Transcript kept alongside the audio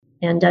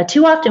And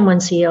too often when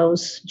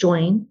CEOs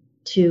join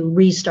to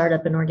restart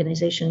up an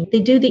organization, they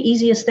do the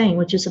easiest thing,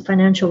 which is a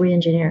financial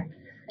re-engineer.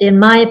 In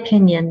my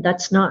opinion,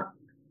 that's not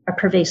a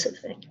pervasive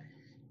thing.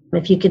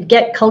 If you could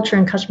get culture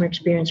and customer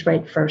experience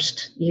right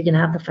first, you're going to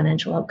have the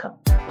financial outcome.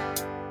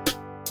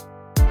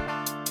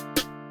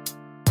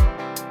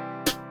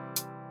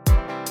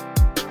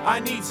 I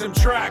need some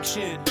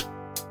traction.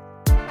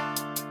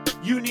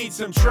 You need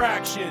some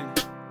traction.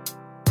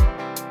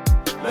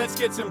 Let's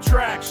get some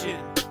traction.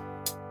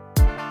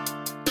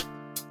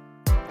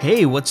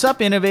 Hey, what's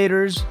up,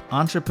 innovators,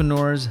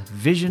 entrepreneurs,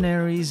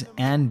 visionaries,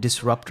 and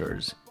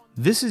disruptors?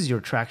 This is your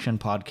Traction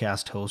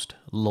Podcast host,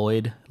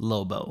 Lloyd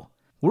Lobo.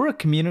 We're a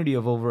community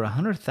of over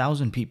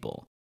 100,000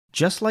 people,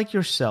 just like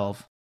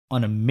yourself,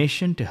 on a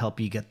mission to help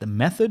you get the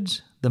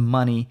methods, the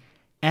money,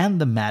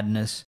 and the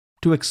madness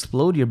to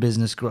explode your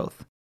business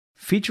growth.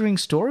 Featuring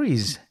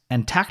stories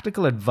and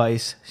tactical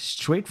advice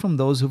straight from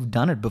those who've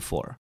done it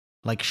before,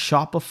 like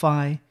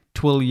Shopify,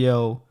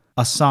 Twilio,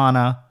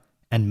 Asana,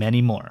 and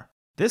many more.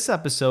 This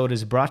episode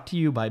is brought to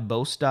you by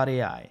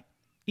Boast.ai.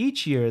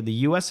 Each year, the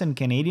US and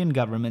Canadian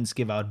governments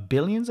give out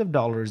billions of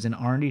dollars in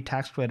R&D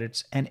tax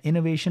credits and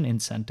innovation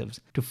incentives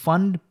to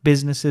fund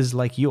businesses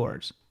like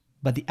yours.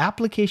 But the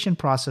application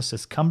process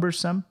is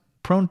cumbersome,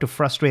 prone to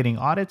frustrating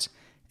audits,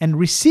 and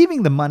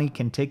receiving the money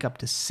can take up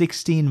to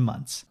 16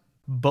 months.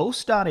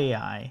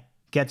 Boast.ai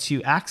gets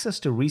you access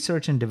to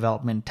research and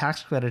development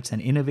tax credits and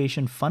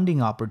innovation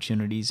funding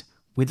opportunities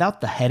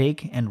without the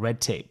headache and red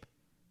tape.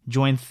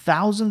 Join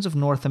thousands of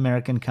North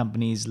American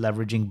companies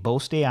leveraging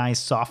Boast.ai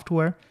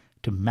software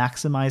to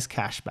maximize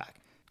cashback.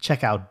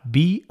 Check out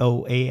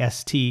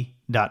boast.ai.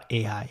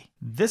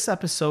 This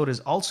episode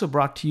is also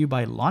brought to you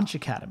by Launch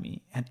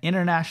Academy, an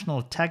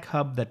international tech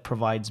hub that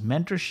provides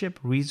mentorship,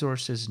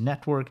 resources,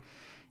 network,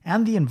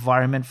 and the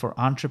environment for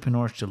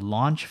entrepreneurs to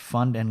launch,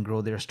 fund, and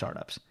grow their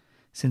startups.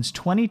 Since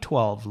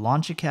 2012,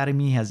 Launch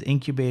Academy has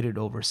incubated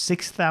over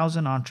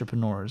 6,000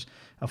 entrepreneurs,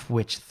 of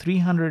which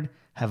 300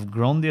 have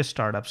grown their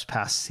startups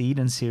past seed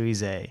and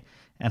Series A,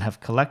 and have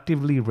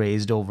collectively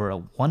raised over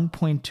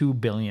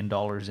 $1.2 billion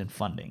in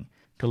funding.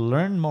 To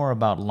learn more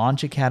about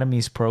Launch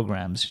Academy's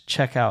programs,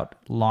 check out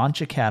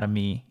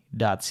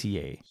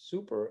launchacademy.ca.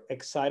 Super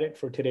excited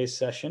for today's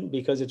session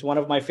because it's one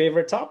of my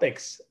favorite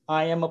topics.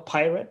 I am a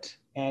pirate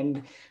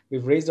and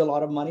we've raised a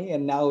lot of money,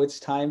 and now it's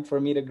time for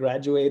me to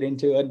graduate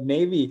into a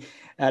Navy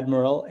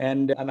admiral.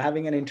 And I'm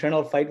having an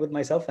internal fight with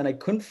myself, and I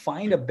couldn't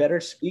find a better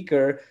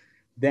speaker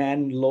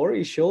than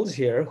Laurie Schultz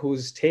here,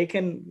 who's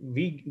taken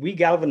We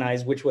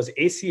Galvanize, which was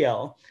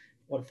ACL,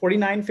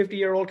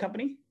 50-year-old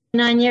company?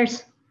 9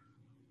 years.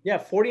 Yeah,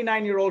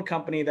 49-year-old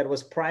company that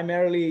was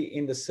primarily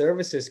in the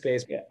services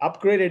space,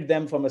 upgraded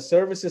them from a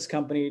services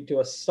company to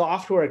a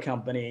software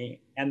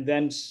company, and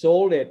then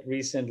sold it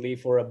recently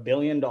for $1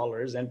 billion.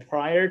 And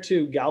prior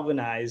to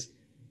Galvanize,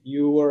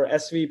 you were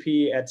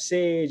SVP at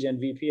Sage and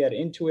VP at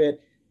Intuit,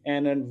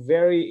 and a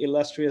very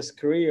illustrious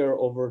career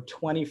over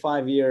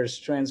 25 years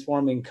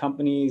transforming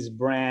companies,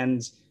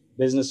 brands,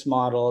 business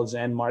models,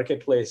 and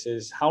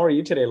marketplaces. How are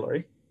you today,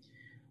 Laurie?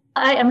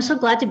 I'm so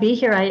glad to be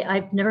here.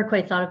 I've never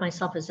quite thought of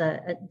myself as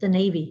the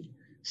Navy.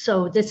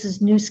 So this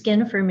is new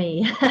skin for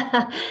me.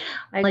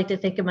 I like to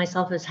think of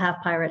myself as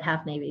half pirate,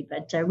 half Navy,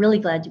 but really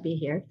glad to be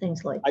here.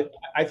 Thanks, Lloyd.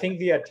 I think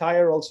the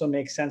attire also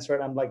makes sense, right?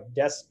 I'm like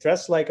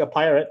dressed like a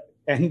pirate,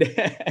 and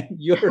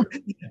you're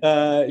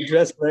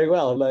dressed very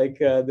well. Like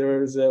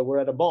we're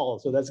at a ball,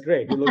 so that's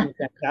great. You're looking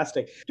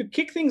fantastic. To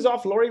kick things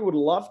off, Laurie, would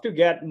love to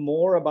get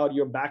more about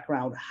your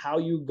background, how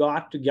you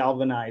got to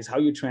Galvanize, how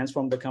you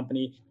transformed the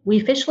company.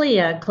 We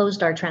officially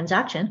closed our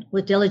transaction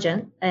with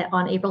Diligent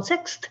on April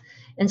 6th.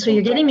 And so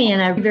you're getting me in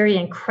a very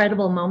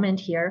incredible moment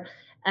here.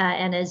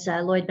 And as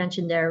Lloyd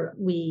mentioned there,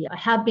 we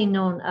have been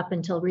known up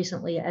until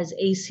recently as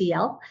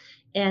ACL.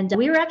 And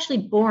we were actually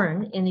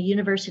born in the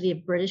University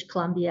of British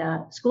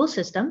Columbia school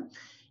system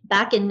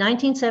back in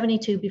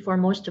 1972, before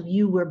most of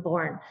you were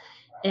born.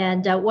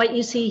 And what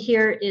you see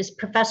here is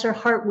Professor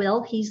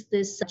Hartwill. He's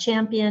this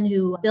champion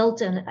who built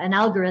an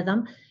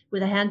algorithm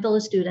with a handful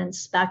of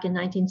students back in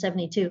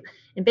 1972,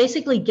 and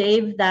basically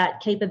gave that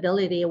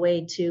capability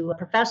away to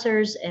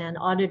professors and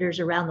auditors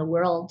around the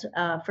world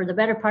for the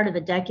better part of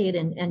a decade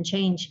and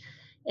change.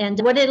 And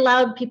what it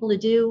allowed people to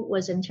do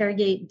was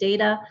interrogate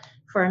data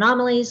for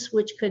anomalies,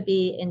 which could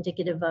be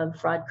indicative of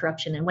fraud,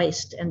 corruption, and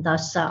waste. And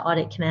thus,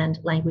 Audit Command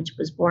language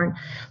was born.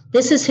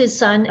 This is his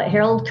son.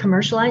 Harold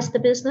commercialized the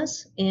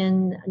business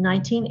in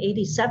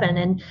 1987.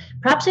 And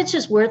perhaps it's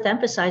just worth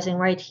emphasizing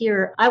right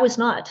here, I was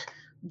not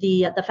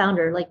the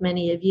founder, like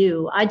many of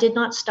you. I did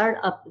not start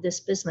up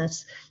this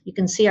business. You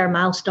can see our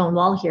milestone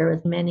wall here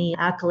with many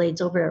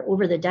accolades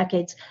over the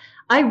decades.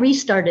 I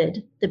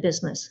restarted the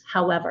business,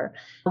 however,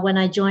 when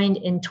I joined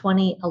in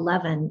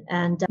 2011.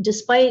 And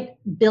despite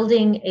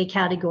building a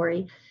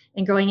category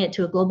and growing it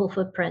to a global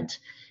footprint,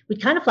 we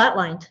kind of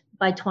flatlined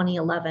by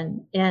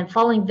 2011 and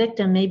falling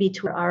victim maybe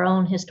to our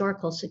own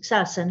historical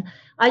success. And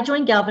I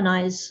joined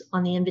Galvanize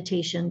on the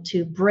invitation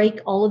to break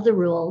all of the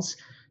rules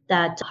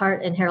that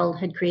Hart and Harold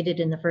had created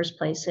in the first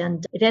place.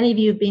 And if any of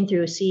you have been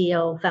through a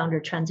CEO founder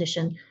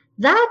transition,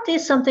 That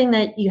is something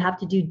that you have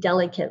to do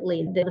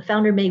delicately. The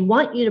founder may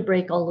want you to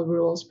break all the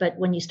rules, but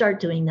when you start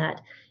doing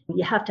that,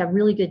 you have to have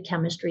really good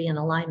chemistry and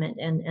alignment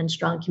and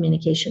strong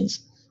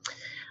communications.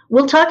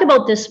 We'll talk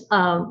about this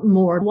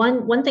more.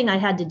 One thing I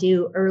had to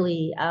do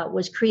early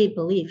was create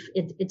belief.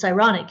 It's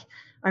ironic.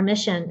 Our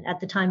mission at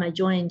the time I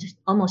joined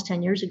almost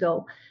 10 years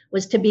ago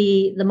was to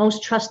be the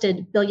most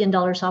trusted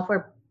billion-dollar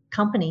software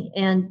company,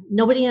 and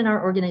nobody in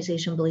our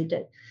organization believed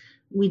it.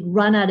 We'd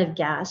run out of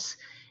gas.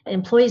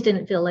 Employees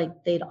didn't feel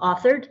like they'd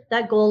authored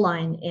that goal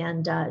line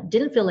and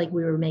didn't feel like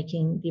we were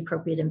making the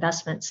appropriate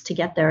investments to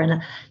get there. And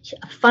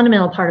a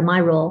fundamental part of my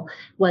role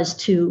was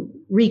to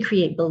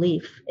recreate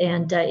belief.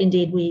 And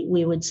indeed,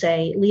 we would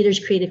say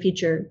leaders create a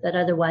future that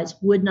otherwise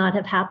would not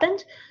have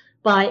happened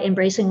by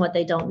embracing what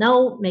they don't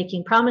know,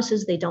 making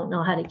promises they don't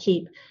know how to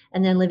keep,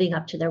 and then living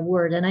up to their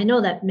word. And I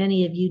know that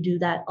many of you do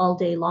that all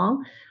day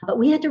long, but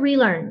we had to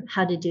relearn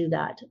how to do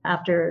that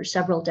after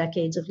several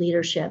decades of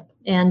leadership.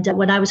 And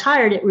when I was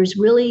hired, it was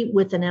really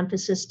with an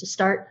emphasis to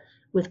start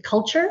with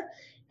culture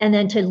and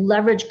then to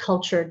leverage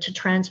culture to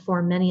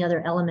transform many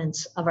other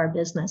elements of our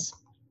business.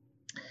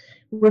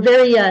 We're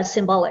very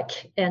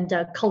symbolic, and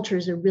culture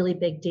is a really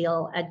big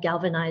deal at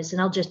Galvanize.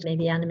 And I'll just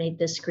maybe animate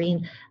this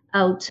screen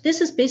out.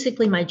 This is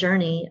basically my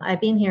journey. I've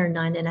been here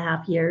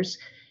 9.5 years.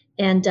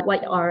 And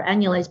what are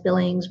annualized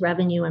billings,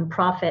 revenue, and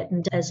profit.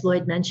 And as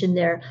Lloyd mentioned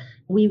there,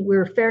 we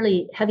were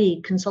fairly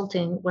heavy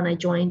consulting when I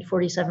joined,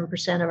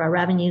 47% of our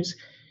revenues.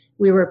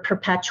 We were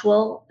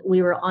perpetual,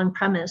 we were on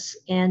premise.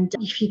 And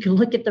if you can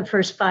look at the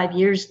first 5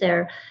 years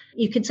there,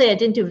 you could say I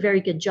didn't do a very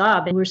good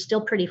job and we were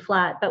still pretty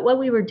flat. But what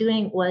we were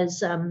doing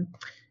was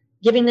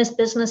giving this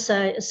business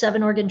a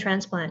 7-organ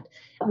transplant.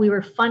 We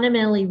were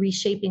fundamentally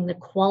reshaping the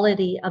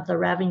quality of the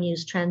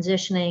revenues,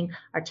 transitioning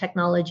our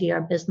technology,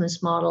 our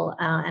business model,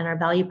 and our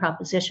value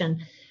proposition.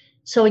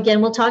 So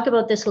again, we'll talk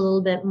about this a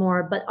little bit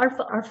more, but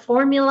our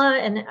formula,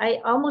 and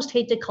I almost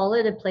hate to call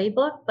it a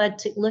playbook,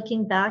 but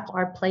looking back,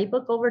 our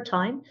playbook over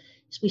time,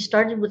 is we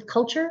started with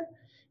culture.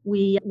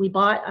 We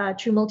bought a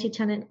true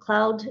multi-tenant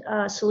cloud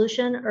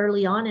solution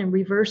early on and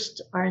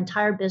reversed our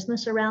entire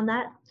business around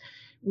that.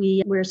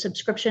 We're a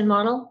subscription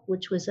model,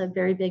 which was a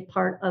very big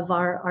part of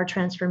our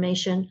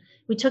transformation.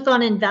 We took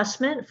on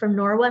investment from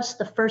Norwest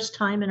the first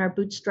time in our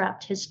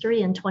bootstrapped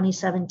history in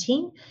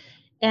 2017.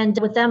 And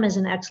with them as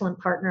an excellent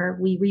partner,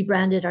 we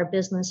rebranded our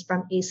business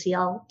from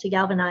ACL to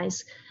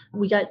Galvanize.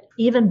 We got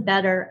even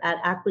better at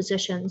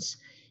acquisitions.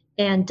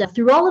 And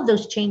through all of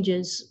those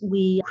changes,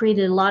 we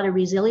created a lot of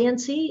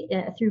resiliency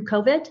through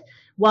COVID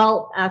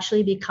while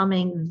actually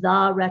becoming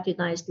the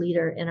recognized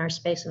leader in our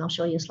space. And I'll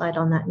show you a slide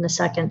on that in a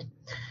second.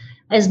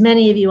 As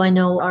many of you I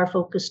know are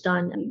focused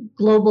on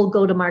global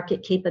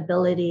go-to-market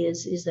capability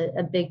is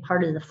a big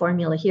part of the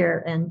formula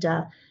here. And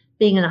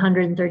being in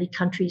 130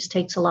 countries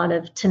takes a lot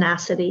of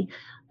tenacity.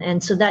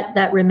 And so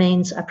that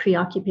remains a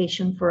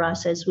preoccupation for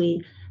us as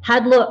we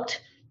had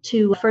looked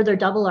to further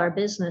double our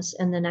business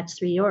in the next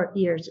 3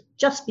 years,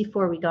 just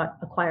before we got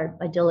acquired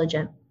by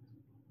Diligent.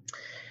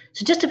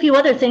 So just a few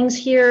other things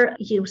here.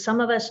 Some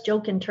of us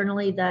joke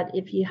internally that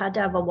if you had to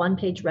have a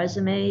one-page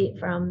resume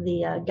from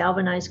the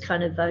Galvanize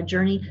kind of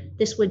journey,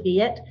 this would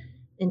be it.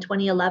 In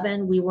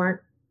 2011, we weren't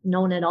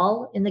known at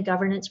all in the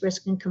governance,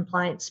 risk, and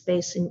compliance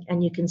space.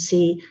 And you can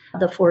see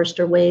the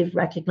Forrester Wave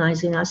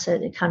recognizing us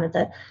at kind of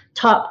the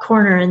top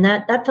corner. And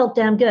that felt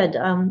damn good,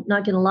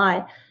 not going to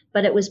lie.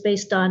 But it was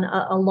based on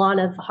a lot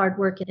of hard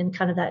work in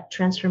kind of that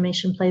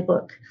transformation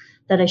playbook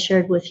that I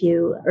shared with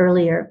you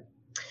earlier.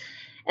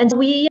 And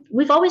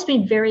we've always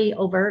been very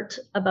overt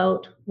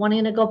about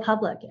wanting to go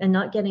public and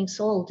not getting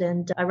sold.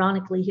 And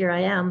ironically, here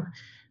I am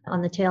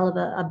on the tail of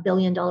a $1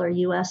 billion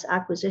US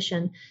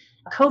acquisition.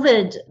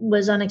 COVID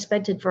was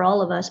unexpected for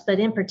all of us, but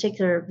in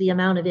particular, the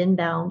amount of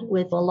inbound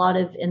with a lot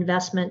of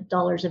investment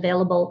dollars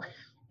available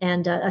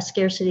and a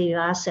scarcity of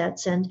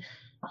assets. And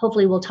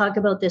hopefully we'll talk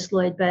about this,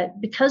 Lloyd, but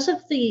because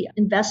of the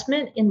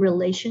investment in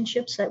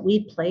relationships that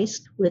we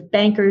placed with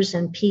bankers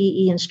and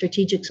PE and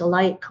strategics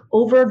alike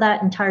over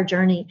that entire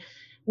journey,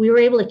 we were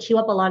able to queue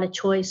up a lot of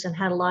choice and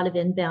had a lot of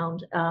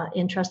inbound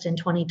interest in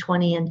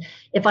 2020. And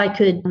if I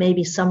could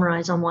maybe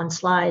summarize on one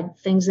slide,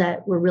 things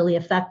that were really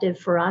effective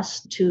for us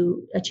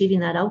to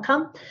achieving that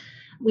outcome.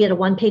 We had a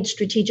one-page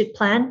strategic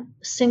plan.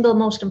 Single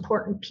most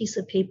important piece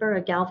of paper,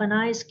 a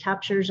Galvanize,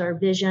 captures our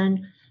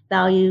vision,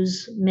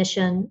 values,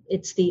 mission.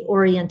 It's the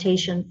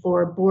orientation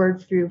for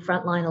board through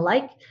frontline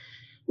alike.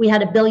 We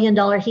had $1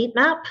 billion heat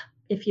map.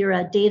 If you're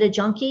a data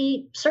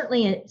junkie,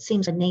 certainly it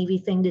seems a Navy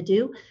thing to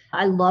do.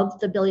 I love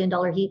the $1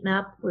 billion heat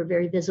map. We're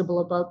very visible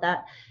about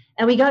that.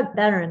 And we got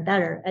better and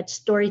better at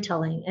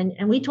storytelling.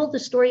 And we told the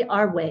story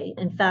our way.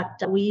 In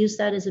fact, we used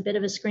that as a bit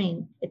of a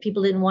screen. If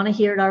people didn't want to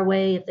hear it our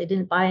way, if they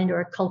didn't buy into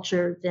our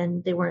culture,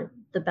 then they weren't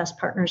the best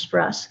partners for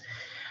us.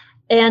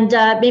 And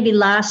maybe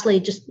lastly,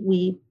 just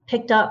we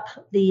picked up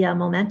the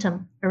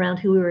momentum around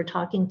who we were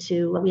talking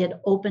to. We had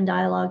open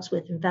dialogues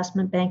with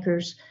investment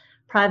bankers,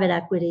 private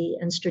equity,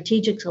 and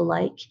strategics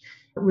alike,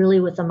 really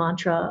with the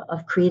mantra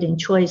of creating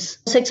choice.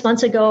 6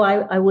 months ago,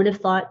 I would have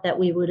thought that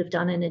we would have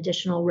done an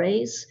additional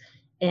raise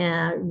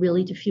and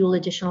really to fuel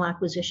additional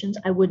acquisitions.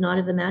 I would not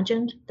have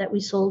imagined that we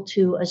sold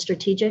to a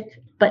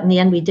strategic, but in the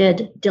end we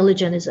did.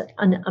 Diligent is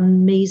an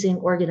amazing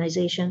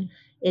organization.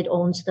 It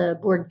owns the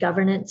board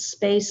governance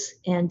space.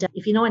 And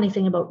if you know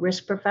anything about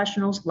risk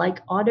professionals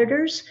like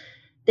auditors,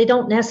 they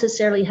don't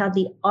necessarily have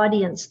the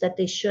audience that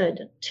they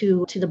should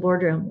to the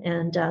boardroom.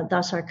 And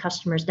thus our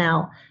customers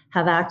now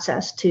have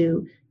access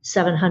to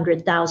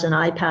 700,000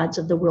 iPads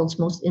of the world's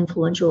most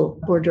influential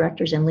board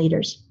directors and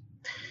leaders.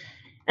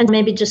 And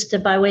maybe just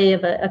by way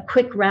of a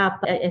quick wrap,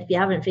 if you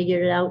haven't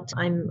figured it out,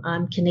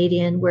 I'm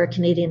Canadian. We're a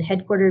Canadian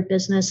headquartered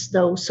business,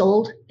 though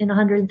sold in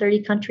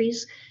 130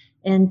 countries.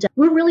 And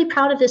we're really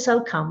proud of this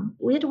outcome.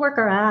 We had to work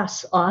our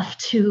ass off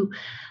to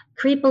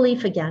create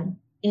belief again.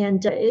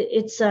 And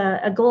it's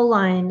a goal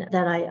line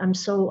that I have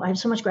so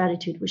much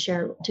gratitude to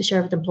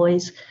share with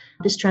employees.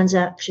 This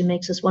transaction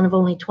makes us one of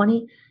only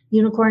 20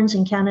 unicorns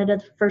in Canada,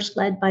 first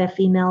led by a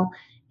female.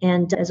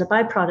 And as a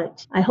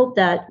byproduct, I hope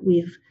that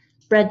we've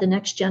spread the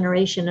next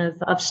generation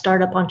of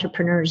startup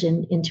entrepreneurs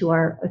into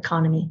our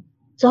economy.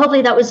 So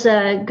hopefully that was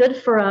good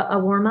for a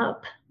warm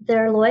up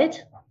there, Lloyd.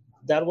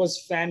 That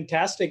was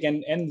fantastic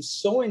and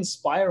so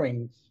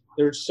inspiring.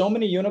 There's so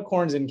many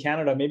unicorns in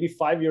Canada. Maybe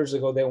 5 years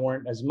ago, there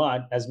weren't as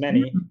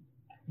many, mm-hmm.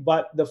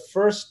 But the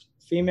first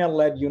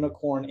female-led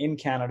unicorn in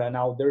Canada.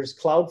 Now there's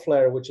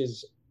Cloudflare, which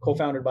is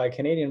co-founded by a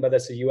Canadian, but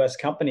that's a US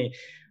company.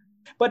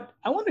 But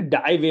I want to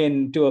dive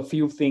into a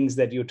few things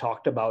that you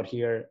talked about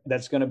here.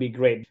 That's going to be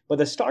great. But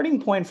the starting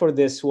point for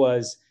this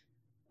was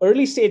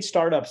early stage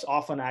startups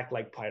often act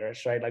like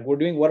pirates, right? Like we're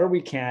doing whatever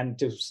we can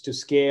to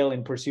scale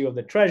in pursuit of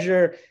the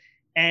treasure.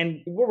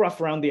 And we're rough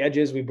around the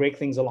edges. We break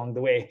things along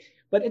the way.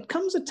 But it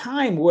comes a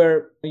time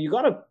where you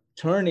got to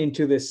turn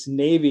into this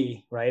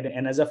navy, right?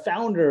 And as a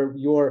founder,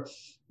 you're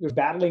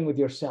battling with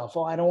yourself.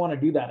 Oh, I don't want to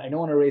do that. I don't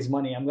want to raise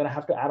money. I'm going to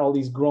have to add all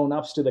these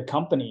grown-ups to the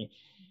company.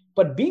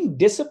 But being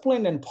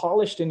disciplined and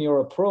polished in your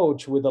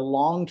approach with a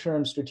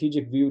long-term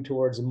strategic view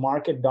towards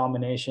market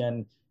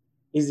domination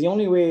is the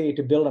only way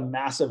to build a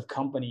massive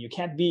company. You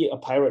can't be a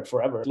pirate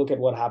forever. Look at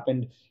what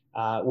happened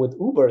with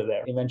Uber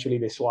there. Eventually,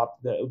 they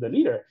swapped the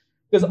leader.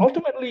 Because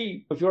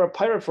ultimately, if you're a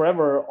pirate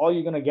forever, all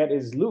you're going to get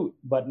is loot.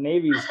 But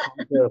navies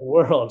conquer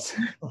worlds,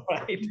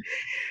 right?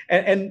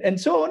 And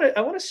so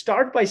I want to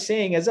start by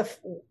saying, as a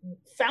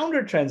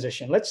founder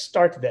transition, let's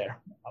start there.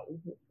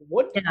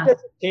 What does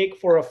it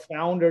take for a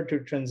founder to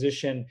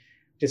transition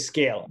to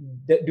scale?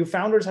 Do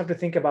founders have to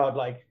think about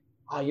like,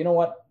 oh, you know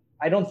what?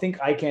 I don't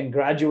think I can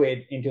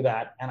graduate into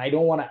that. And I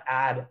don't want to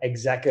add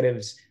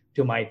executives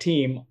to my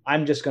team.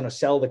 I'm just going to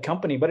sell the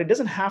company, but it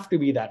doesn't have to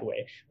be that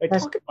way. Right?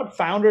 Talk about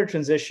founder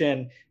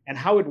transition and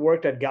how it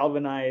worked at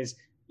Galvanize,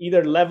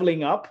 either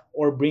leveling up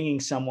or bringing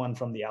someone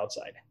from the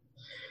outside.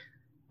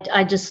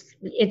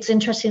 It's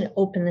interesting to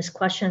open this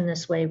question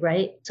this way,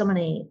 right? So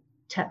many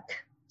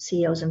tech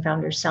CEOs and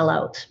founders sell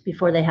out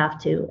before they have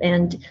to.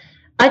 And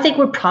I think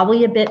we're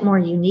probably a bit more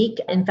unique.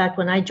 In fact,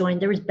 when I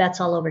joined, there was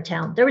bets all over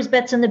town. There was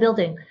bets in the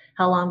building.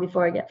 How long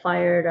before I get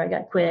fired or I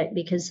got quit?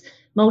 Because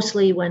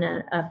mostly when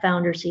a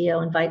founder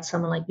CEO invites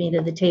someone like me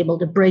to the table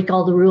to break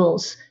all the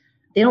rules,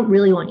 they don't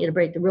really want you to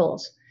break the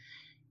rules.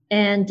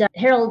 And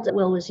Harold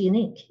Will was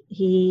unique.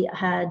 He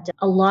had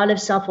a lot of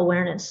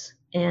self-awareness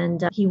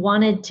and he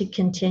wanted to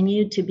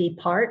continue to be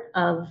part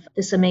of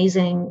this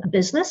amazing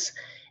business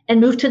and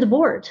move to the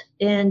board.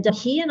 And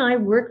he and I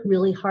worked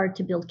really hard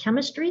to build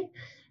chemistry.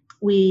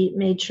 We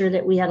made sure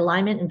that we had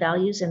alignment in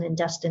values and in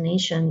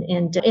destination.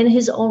 And in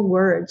his own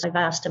words, I've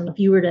asked him if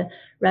you were to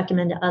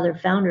recommend to other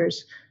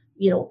founders,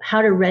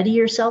 how to ready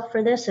yourself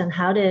for this and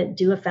how to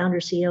do a founder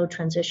CEO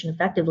transition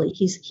effectively.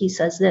 He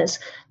says this: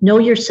 know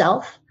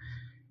yourself,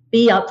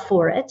 be up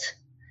for it,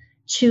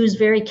 choose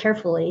very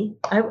carefully.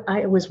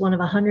 I was one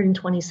of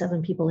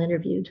 127 people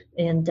interviewed,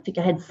 and I think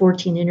I had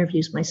 14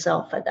 interviews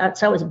myself.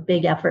 That was a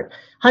big effort.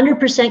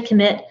 100%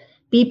 commit,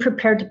 be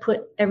prepared to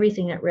put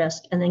everything at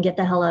risk, and then get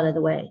the hell out of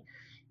the way.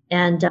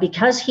 And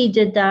because he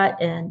did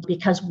that, and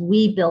because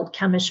we built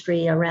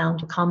chemistry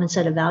around a common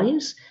set of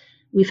values,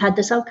 we've had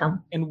this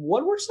outcome. And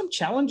what were some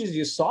challenges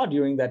you saw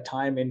during that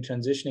time in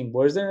transitioning?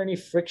 Was there any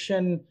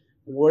friction?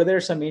 Were there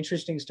some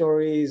interesting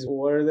stories?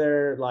 Were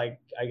there,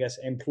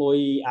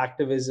 employee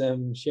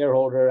activism,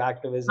 shareholder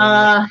activism?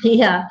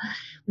 Yeah,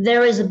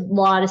 there is a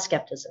lot of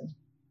skepticism.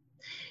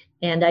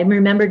 And I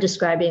remember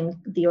describing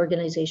the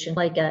organization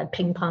like a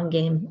ping pong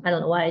game. I don't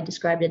know why I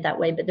described it that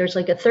way, but there's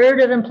like a third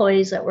of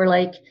employees that were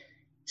like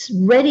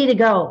ready to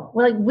go.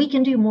 We're like, we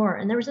can do more.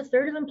 And there was a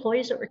third of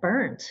employees that were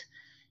burned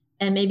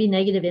and maybe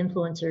negative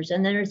influencers.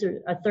 And then there's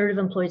a third of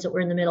employees that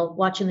were in the middle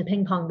watching the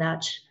ping pong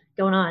match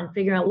going on,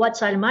 figuring out what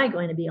side am I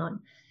going to be on.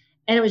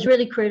 And it was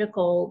really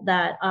critical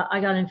that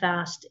I got in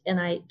fast and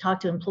I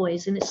talked to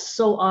employees. And it's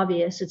so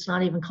obvious, it's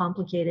not even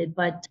complicated,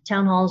 but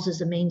town halls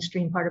is a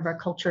mainstream part of our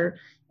culture.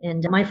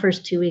 And my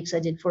first 2 weeks, I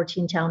did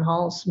 14 town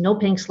halls, no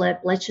pink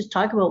slip. Let's just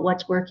talk about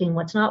what's working,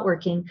 what's not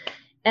working.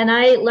 And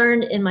I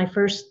learned in my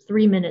first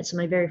 3 minutes of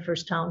my very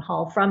first town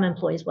hall from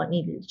employees what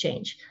needed to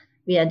change.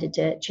 We had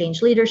to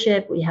change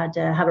leadership. We had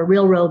to have a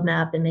real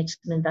roadmap and make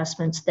some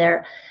investments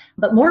there.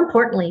 But more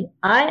importantly,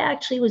 I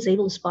actually was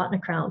able to spot in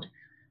a crowd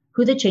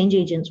who the change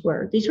agents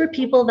were. These were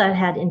people that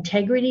had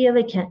integrity of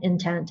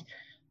intent,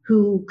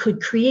 who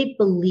could create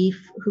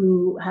belief,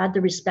 who had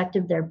the respect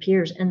of their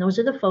peers. And those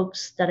are the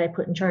folks that I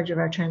put in charge of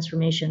our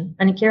transformation.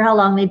 I didn't care how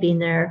long they'd been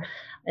there.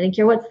 I didn't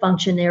care what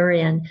function they were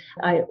in.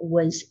 I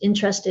was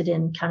interested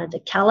in kind of the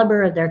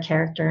caliber of their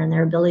character and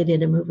their ability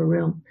to move a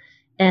room.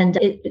 And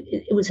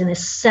it was an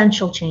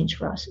essential change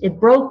for us. It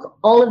broke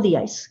all of the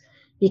ice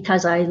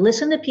because I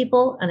listened to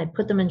people and I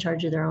put them in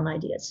charge of their own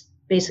ideas,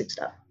 basic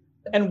stuff.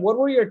 And what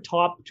were your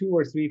top 2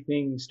 or 3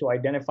 things to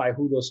identify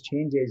who those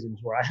change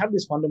agents were? I have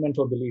this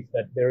fundamental belief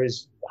that there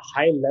is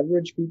high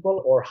leverage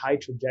people or high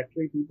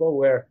trajectory people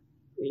where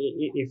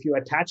if you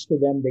attach to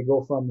them, they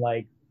go from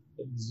like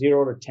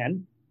 0 to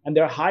 10. And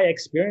they're high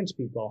experience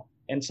people.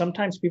 And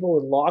sometimes people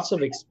with lots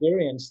of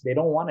experience, they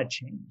don't want to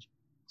change.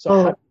 So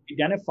how do you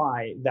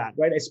identify that,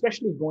 right?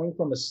 Especially going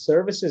from a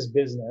services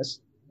business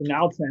to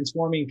now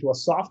transforming to a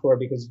software,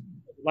 because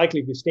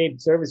likely if you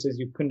stayed services,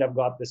 you couldn't have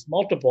got this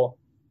multiple.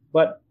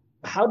 But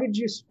how did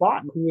you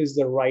spot who is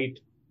the right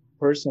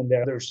person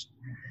there? There's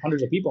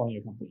hundreds of people in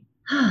your company.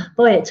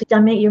 Boy,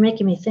 you're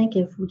making me think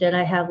did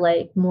I have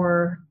like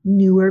more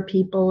newer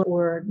people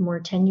or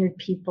more tenured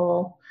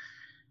people?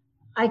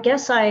 I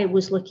guess I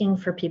was looking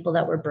for people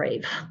that were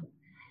brave,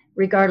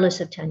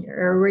 regardless of tenure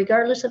or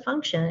regardless of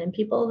function, and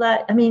people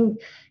that,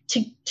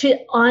 to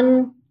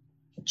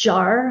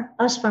unjar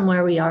us from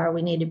where we are,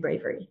 we needed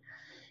bravery.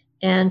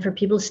 And for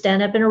people to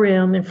stand up in a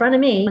room in front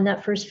of me in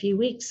that first few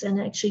weeks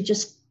and actually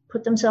just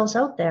put themselves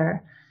out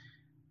there,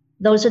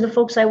 those are the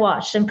folks I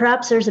watched. And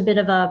perhaps there's a bit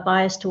of a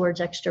bias towards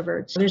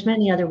extroverts. There's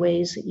many other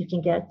ways that you can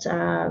get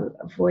a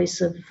voice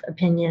of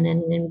opinion.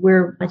 And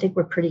I think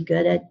we're pretty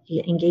good at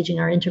engaging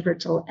our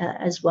introverts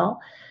as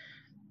well.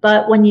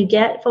 But when you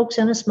get folks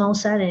in a small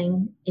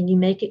setting and you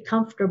make it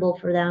comfortable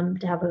for them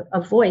to have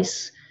a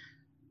voice,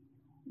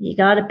 you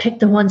got to pick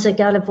the ones that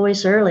got a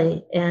voice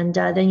early. And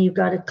then you've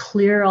got to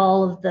clear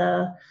all of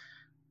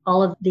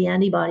the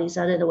antibodies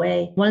out of the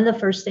way. One of the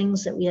first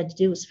things that we had to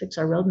do was fix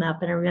our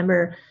roadmap. And I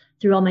remember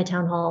through all my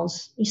town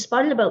halls, we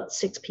spotted about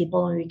 6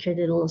 people and we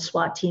created a little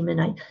SWAT team,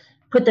 and I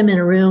put them in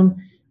a room,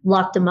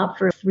 locked them up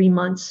for 3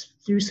 months,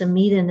 threw some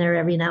meat in there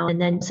every now and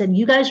then, said,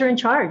 you guys are in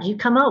charge. You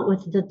come out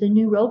with the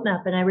new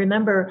roadmap. And I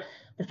remember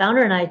the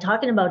founder and I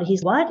talking about it.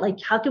 He's, what? Like,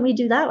 how can we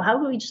do that? How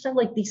can we just have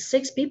like these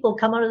 6 people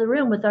come out of the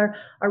room with our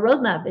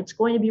roadmap? It's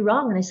going to be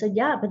wrong. And I said,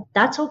 yeah, but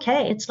that's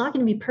okay. It's not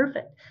going to be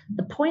perfect.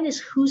 The point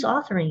is who's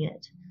authoring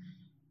it.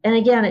 And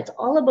again, it's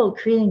all about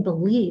creating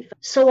belief.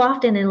 So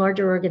often in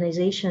larger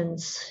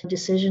organizations,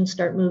 decisions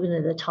start moving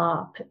to the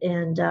top.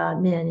 And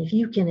man, if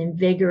you can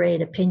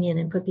invigorate opinion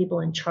and put people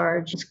in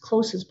charge as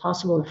close as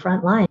possible to the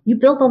front line, you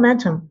build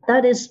momentum.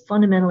 That is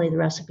fundamentally the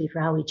recipe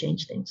for how we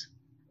change things.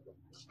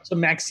 So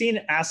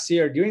Maxine asks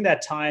here, during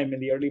that time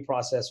in the early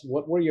process,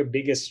 what were your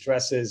biggest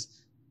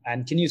stresses?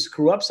 And can you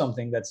screw up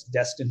something that's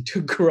destined to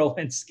grow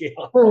and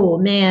scale? Oh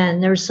man,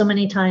 there were so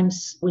many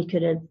times we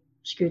could have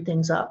screwed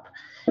things up.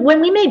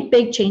 When we made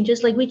big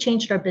changes, like we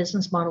changed our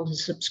business model to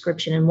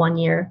subscription in 1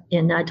 year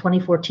in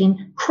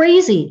 2014,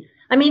 crazy.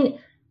 I mean,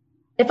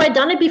 if I'd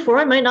done it before,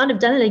 I might not have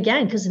done it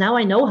again because now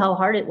I know how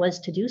hard it was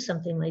to do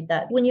something like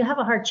that. When you have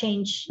a hard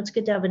change, it's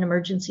good to have an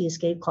emergency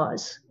escape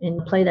clause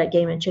and play that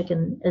game of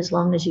chicken as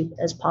long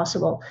as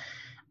possible.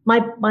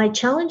 My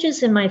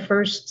challenges in my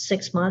first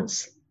 6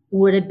 months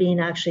would have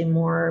been actually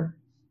more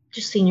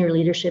just senior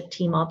leadership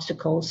team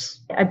obstacles.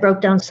 I broke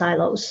down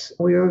silos.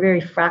 We were very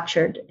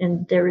fractured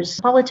and there was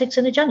politics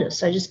and agendas.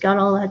 So I just got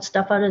all that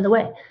stuff out of the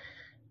way.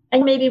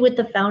 And maybe with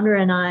the founder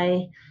and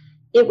I,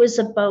 it was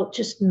about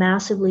just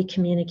massively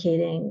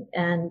communicating.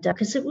 And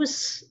because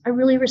I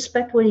really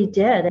respect what he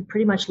did and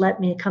pretty much let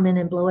me come in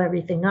and blow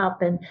everything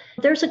up. And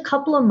there's a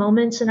couple of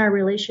moments in our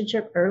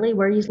relationship early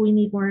where we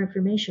need more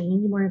information. We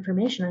need more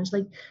information. I was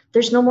like,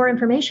 there's no more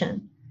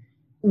information.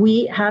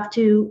 We have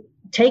to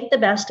take the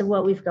best of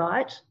what we've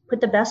got,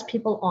 put the best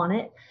people on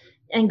it,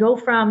 and go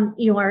from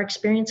our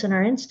experience and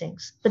our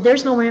instincts. But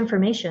there's no more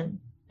information.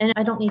 And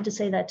I don't need to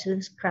say that to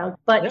this crowd,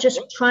 but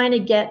just trying to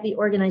get the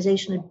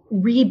organization to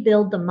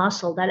rebuild the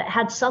muscle that it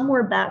had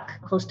somewhere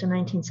back close to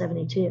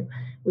 1972,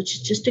 which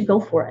is just to go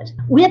for it.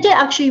 We had to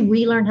actually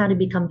relearn how to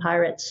become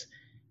pirates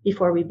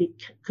before we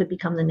could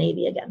become the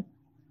Navy again.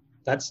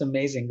 That's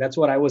amazing. That's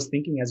what I was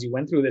thinking as you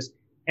went through this.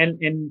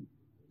 And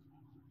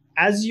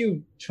as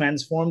you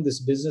transform this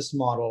business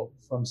model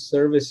from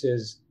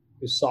services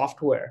to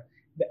software,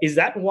 is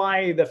that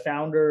why the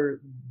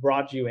founder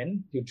brought you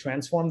in to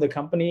transform the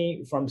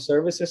company from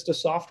services to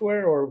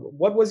software? Or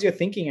what was your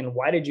thinking and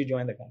why did you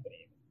join the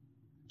company?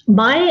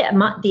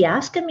 The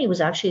ask of me was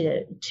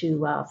actually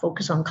to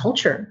focus on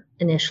culture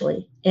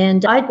initially.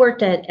 And I'd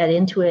worked at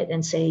Intuit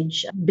and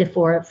Sage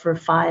before for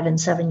 5 and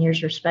 7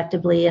 years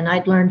respectively. And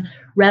I'd learned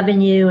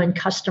revenue and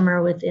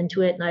customer with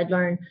Intuit, and I'd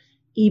learned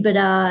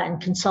EBITDA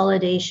and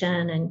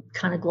consolidation and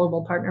kind of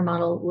global partner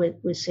model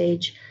with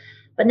Sage,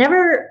 but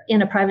never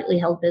in a privately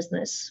held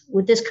business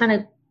with this kind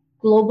of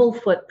global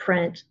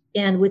footprint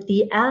and with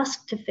the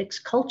ask to fix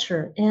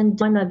culture.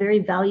 And I'm a very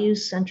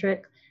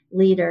values-centric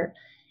leader,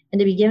 and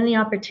to be given the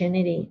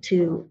opportunity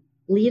to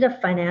lead a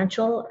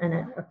financial and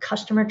a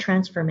customer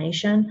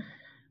transformation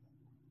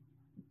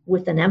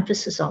with an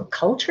emphasis on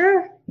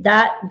culture,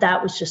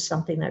 that was just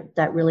something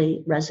that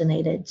really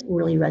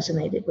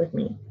resonated with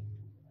me.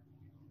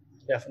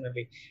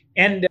 Definitely.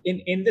 And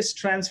in this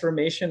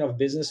transformation of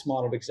business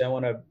model, because I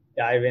want to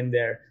dive in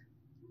there,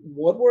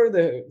 what were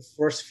the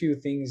first few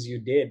things you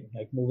did,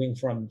 like moving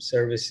from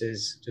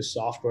services to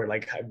software?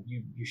 Like how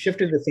you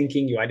shifted the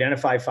thinking, you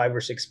identified 5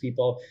 or 6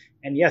 people,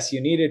 and yes,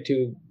 you needed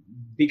to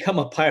become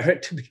a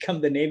pirate to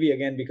become the Navy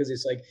again, because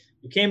it's like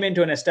you came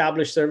into an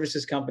established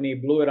services company,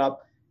 blew it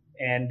up,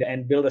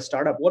 and build a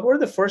startup. What were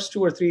the first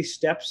 2 or 3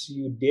 steps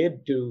you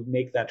did to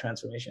make that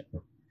transformation?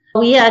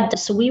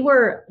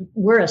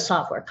 We're a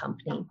software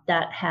company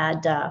that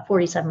had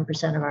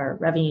 47% of our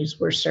revenues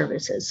were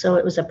services. So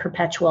it was a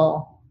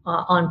perpetual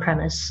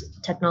on-premise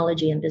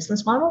technology and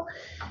business model.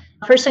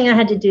 First thing I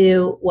had to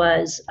do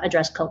was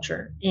address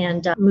culture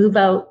and move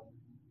out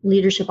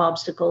leadership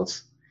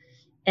obstacles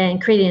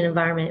and create an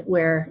environment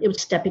where it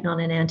was stepping on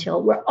an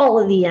anthill, where all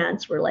of the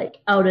ants were like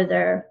out of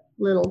their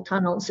little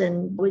tunnels,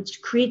 and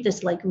which create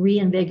this like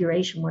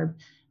reinvigoration where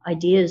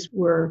ideas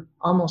were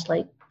almost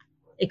like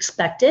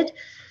expected.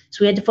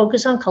 So we had to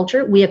focus on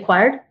culture. We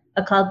acquired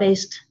a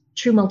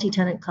true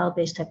multi-tenant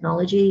cloud-based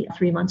technology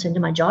 3 months into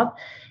my job.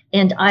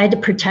 And I had to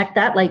protect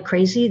that like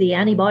crazy. The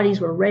antibodies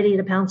were ready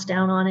to pounce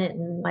down on it.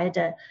 And I had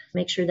to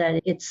make sure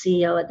that its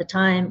CEO at the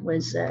time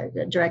was a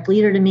direct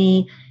leader to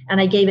me.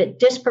 And I gave it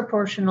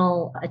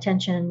disproportional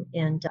attention,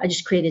 and I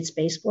just created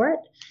space for it.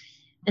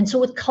 And so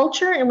with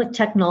culture and with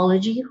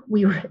technology,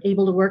 we were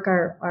able to work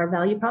our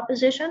value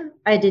proposition.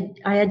 I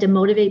had to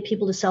motivate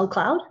people to sell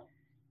cloud.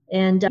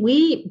 And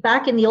we,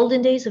 back in the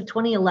olden days of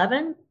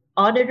 2011,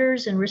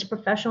 auditors and risk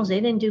professionals, they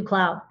didn't do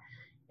cloud.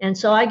 And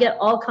so I get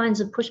all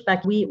kinds of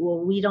pushback.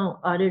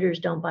 Auditors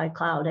don't buy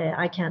cloud.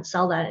 I can't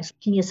sell that. I said,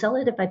 can you sell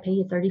it if I pay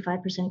you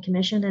 35%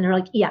 commission? And they're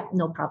like, yeah,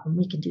 no problem.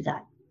 We can do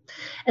that.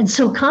 And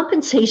so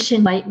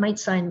compensation might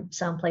sound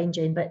plain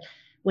Jane, but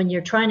when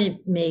you're trying to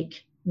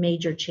make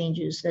major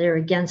changes that are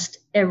against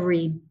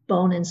every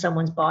bone in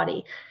someone's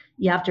body,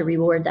 you have to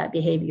reward that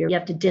behavior. You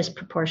have to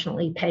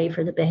disproportionately pay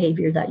for the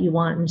behavior that you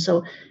want. And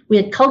so we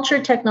had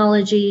culture,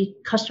 technology,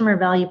 customer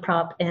value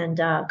prop,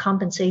 and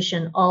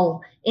compensation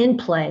all in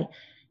play.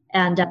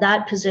 And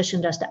that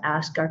positioned us to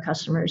ask our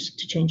customers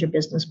to change their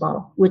business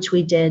model, which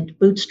we did,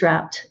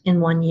 bootstrapped in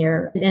 1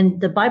 year. And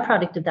the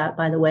byproduct of that,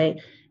 by the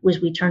way,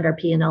 was we turned our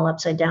P&L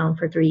upside down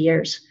for 3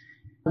 years.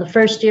 The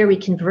first year, we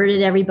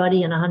converted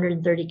everybody in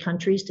 130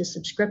 countries to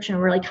subscription.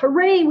 We're like,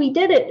 hooray, we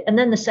did it. And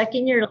then the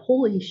second year,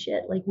 holy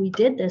shit, like we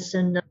did this.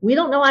 And we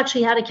don't know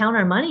actually how to count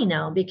our money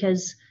now,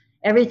 because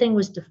everything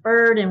was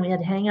deferred and we had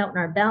to hang out in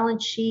our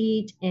balance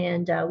sheet.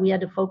 And we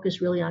had to focus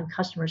really on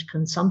customers'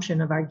 consumption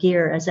of our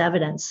gear as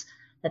evidence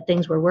that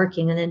things were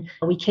working. And then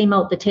we came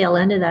out the tail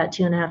end of that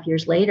 2.5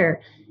 years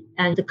later,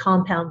 and the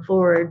compound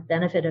forward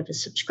benefit of a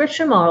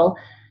subscription model,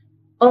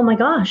 oh my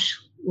gosh,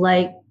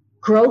 like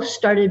growth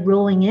started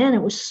rolling in.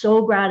 It was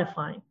so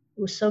gratifying.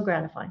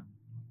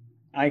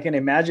 I can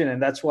imagine,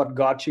 and that's what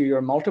got you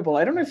your multiple.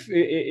 I don't know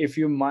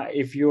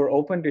if you're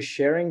open to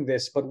sharing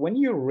this, but when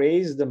you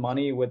raised the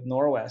money with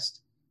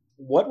Norwest,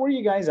 what were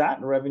you guys at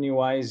revenue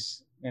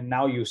wise? And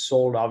now you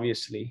sold,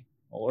 obviously.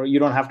 Or you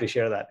don't have to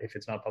share that if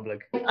it's not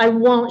public. I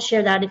won't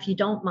share that if you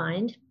don't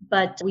mind,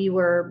 but we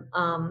were,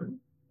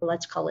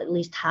 let's call it at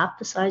least half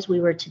the size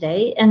we were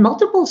today. And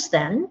multiples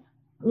then,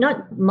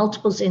 not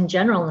multiples in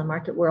general in the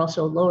market, were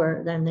also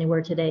lower than they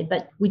were today.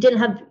 But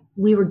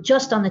we were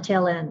just on the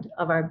tail end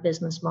of our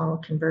business model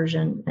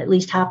conversion, at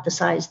least half the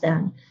size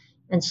then.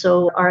 And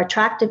so our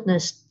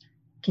attractiveness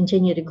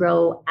continued to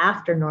grow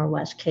after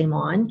Norwest came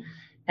on.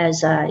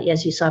 As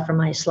you saw from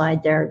my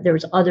slide there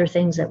was other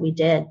things that we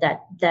did that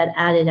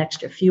added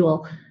extra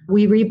fuel.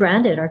 We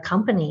rebranded our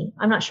company.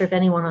 I'm not sure if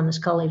anyone on this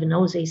call even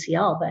knows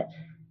ACL, but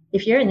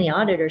if you're in the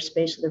auditor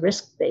space or the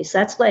risk space,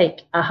 that's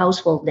like a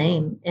household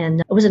name.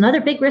 And it was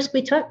another big risk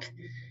we took.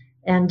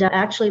 And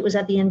actually, it was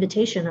at the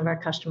invitation of our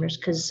customers,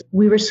 because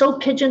we were so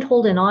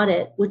pigeonholed in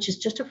audit, which is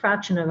just a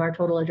fraction of our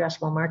total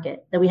addressable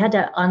market, that we had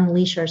to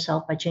unleash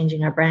ourselves by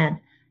changing our brand,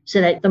 so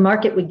that the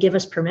market would give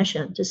us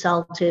permission to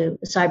sell to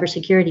the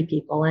cybersecurity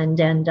people and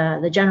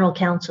the general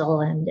counsel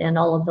and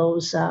all of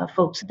those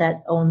folks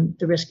that own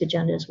the risk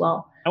agenda as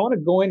well. I want to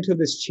go into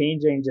this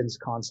change agents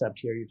concept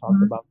here you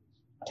talked about.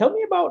 Tell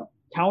me about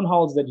town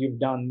halls that you've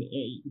done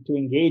to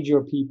engage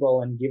your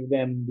people and give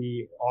them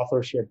the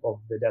authorship of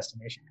the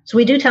destination. So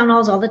we do town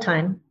halls all the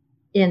time,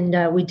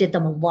 and we did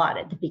them a lot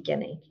at the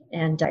beginning.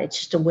 And it's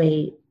just a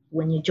way,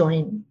 when you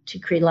join, to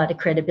create a lot of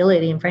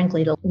credibility and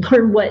frankly to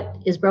learn what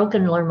is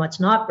broken, learn what's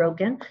not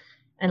broken,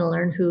 and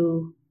learn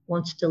who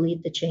wants to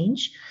lead the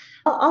change.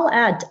 I'll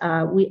add,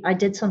 I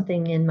did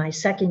something in my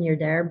second year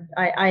there.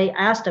 I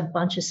asked a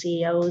bunch of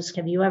CEOs,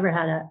 have you ever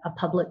had a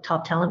public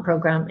top talent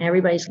program?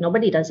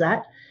 Nobody does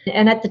that.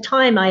 And at the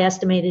time, I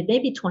estimated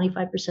maybe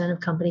 25% of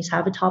companies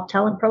have a top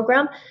talent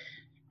program,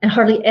 and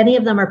hardly any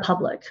of them are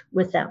public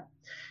with them.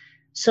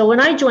 So when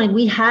I joined,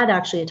 we had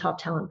actually a top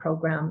talent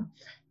program,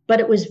 but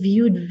it was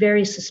viewed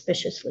very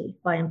suspiciously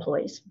by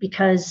employees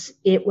because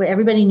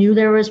everybody knew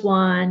there was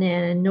one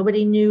and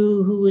nobody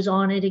knew who was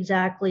on it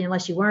exactly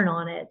unless you weren't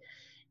on it.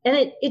 And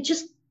it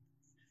just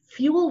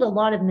fueled a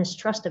lot of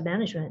mistrust of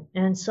management.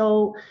 And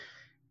so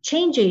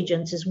change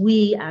agents, as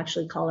we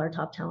actually call our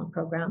top talent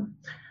program,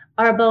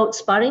 are about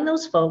spotting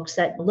those folks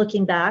that,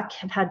 looking back,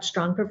 have had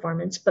strong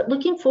performance, but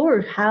looking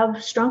forward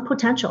have strong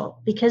potential.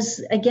 Because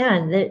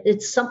again,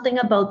 it's something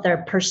about their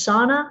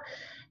persona,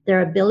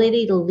 their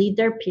ability to lead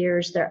their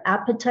peers, their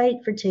appetite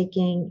for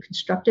taking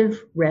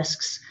constructive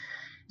risks.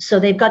 So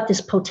they've got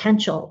this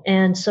potential.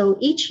 And so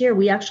each year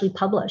we actually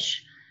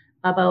publish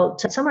about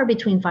somewhere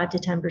between 5 to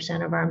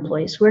 10% of our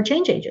employees who are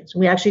change agents.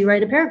 We actually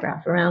write a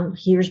paragraph around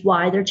here's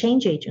why they're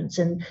change agents,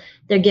 and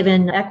they're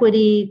given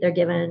equity, they're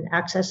given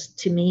access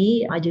to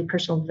me. I do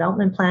personal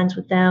development plans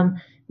with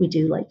them. We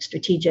do like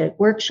strategic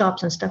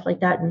workshops and stuff like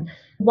that. And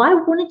why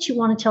wouldn't you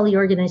want to tell the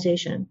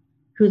organization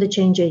who the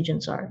change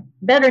agents are?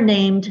 Better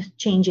named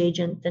change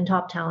agent than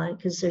top talent,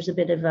 because there's a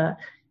bit of an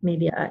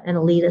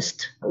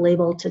elitist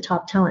label to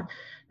top talent.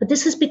 But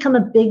this has become a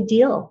big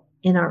deal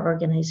in our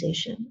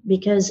organization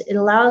because it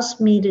allows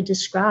me to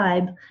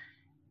describe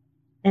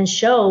and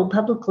show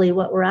publicly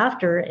what we're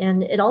after.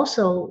 And it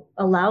also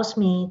allows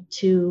me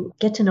to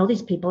get to know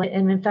these people.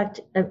 And in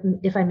fact,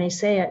 if I may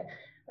say it,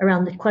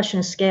 around the question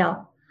of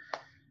scale,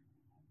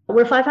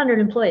 we're 500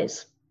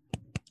 employees.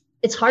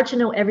 It's hard to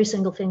know every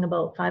single thing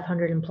about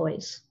 500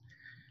 employees,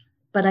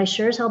 but I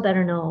sure as hell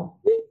better know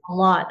a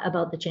lot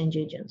about the change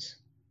agents.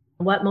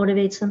 What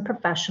motivates them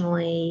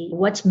professionally,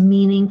 what's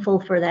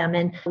meaningful for them,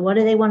 and what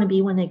do they want to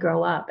be when they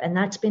grow up. And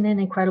that's been an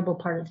incredible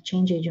part of the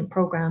change agent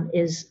program.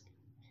 Is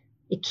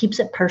it keeps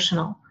it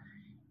personal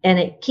and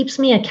it keeps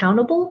me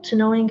accountable to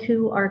knowing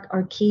who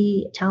our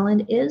key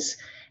talent is.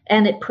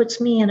 And it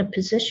puts me in a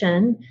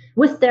position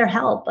with their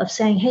help of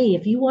saying, hey,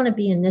 if you want to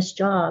be in this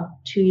job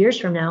 2 years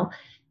from now,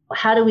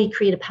 how do we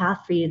create a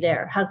path for you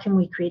there? How can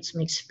we create some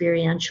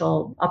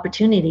experiential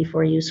opportunity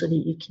for you so that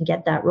you can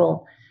get that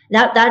role?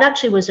 That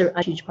actually was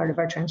a huge part of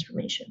our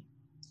transformation.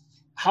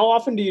 How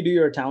often do you do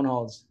your town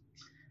halls?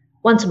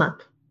 Once a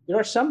month. There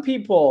are some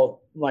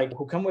people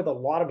who come with a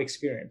lot of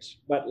experience,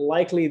 but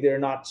likely they're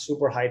not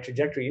super high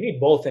trajectory. You need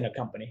both in a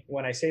company.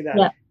 When I say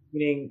that,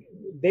 meaning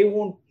they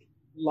won't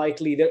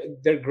likely,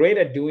 they're great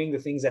at doing the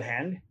things at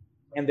hand.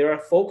 And there are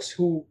folks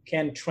who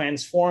can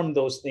transform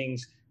those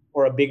things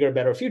for a bigger,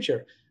 better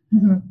future.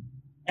 Mm-hmm.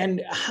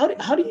 And how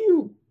do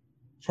you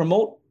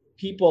promote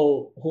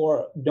people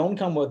who don't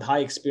come with high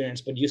experience,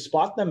 but you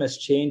spot them as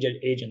change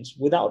agents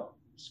without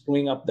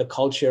screwing up the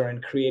culture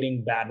and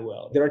creating bad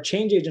will? There are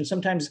change agents.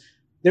 Sometimes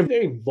they're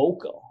very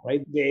vocal,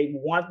 right? They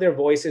want their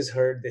voices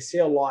heard. They say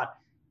a lot.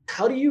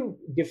 How do you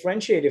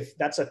differentiate if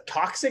that's a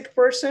toxic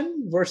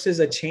person versus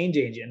a change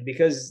agent?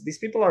 Because these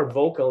people are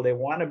vocal. They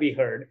want to be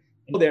heard.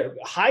 They're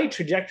high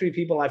trajectory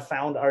people I've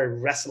found are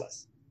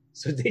restless.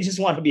 So they just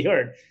want to be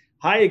heard.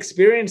 High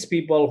experienced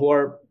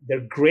people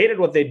they're great at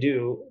what they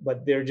do,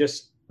 but they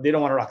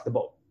don't want to rock the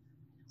boat.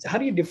 So how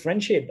do you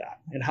differentiate that?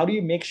 And how do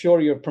you make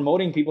sure you're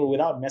promoting people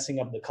without messing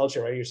up the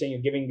culture, right? You're saying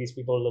you're giving these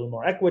people a little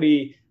more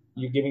equity,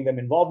 you're giving them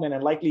involvement,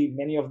 and likely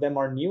many of them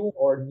are new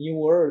or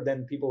newer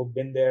than people who've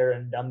been there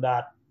and done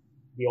that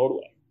the old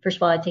way. First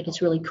of all, I think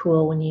it's really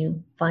cool when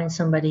you find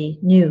somebody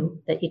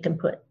new that you can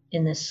put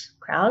in this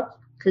crowd,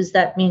 because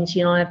that means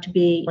you don't have to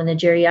be on the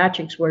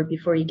geriatrics ward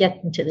before you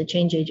get into the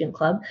change agent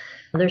club.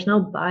 There's no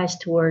bias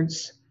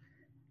towards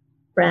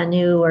brand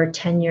new or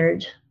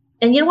tenured.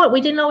 And you know what?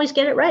 We didn't always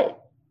get it right.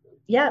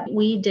 Yeah,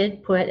 we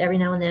did put every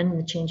now and then in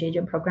the change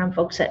agent program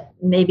folks that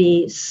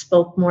maybe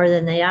spoke more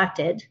than they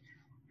acted.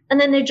 And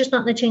then they're just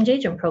not in the change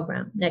agent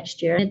program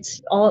next year.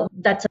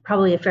 That's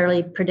probably a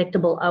fairly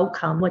predictable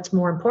outcome. What's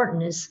more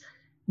important is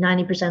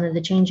 90% of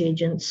the change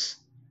agents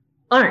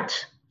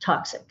aren't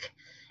toxic.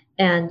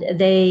 And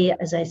they,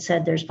 as I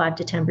said, there's 5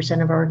 to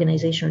 10% of our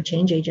organization are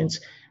change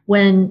agents.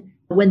 When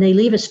they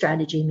leave a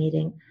strategy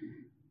meeting,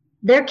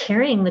 they're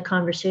carrying the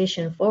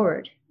conversation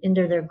forward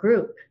into their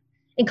group,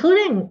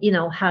 including,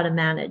 how to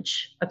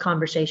manage a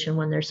conversation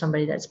when there's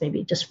somebody that's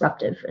maybe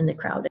disruptive in the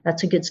crowd.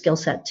 That's a good skill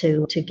set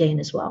to gain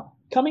as well.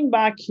 Coming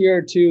back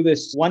here to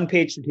this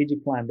one-page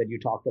strategic plan that you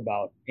talked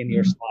about in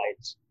your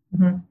slides,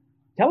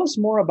 tell us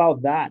more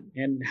about that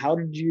and how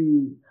did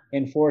you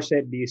enforce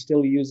it? Do you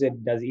still use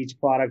it? Does each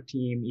product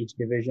team, each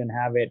division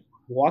have it?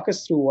 Walk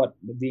us through what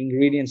the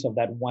ingredients of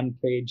that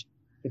one-page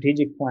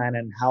strategic plan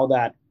and how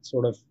that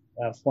sort of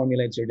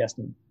formulates your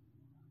destiny.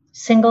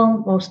 Single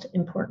most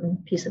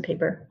important piece of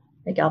paper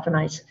at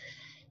Galvanize.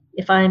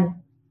 If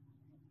I'm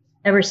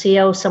ever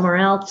CEO somewhere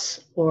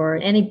else or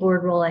any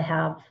board role I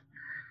have,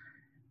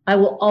 I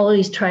will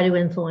always try to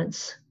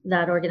influence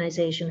that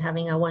organization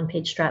having a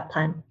one-page strat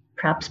plan,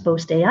 perhaps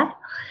post AI.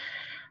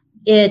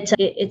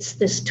 It's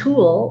this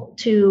tool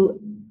to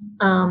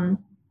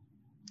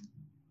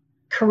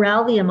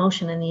corral the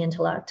emotion and the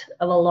intellect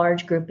of a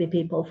large group of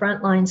people,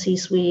 frontline,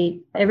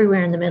 C-suite,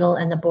 everywhere in the middle,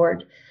 and the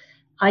board.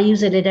 I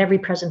use it at every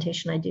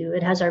presentation I do.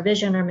 It has our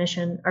vision, our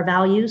mission, our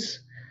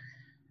values,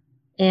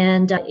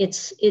 And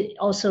it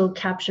also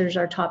captures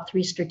our top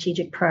 3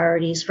 strategic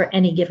priorities for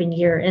any given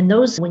year. And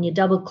those, when you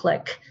double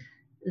click,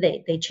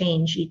 they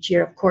change each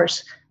year, of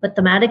course. But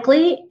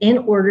thematically, in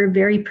order,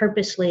 very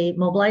purposely,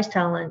 mobilize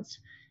talent,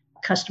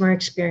 customer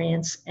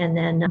experience, and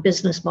then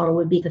business model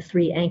would be the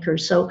 3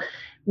 anchors. So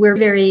we're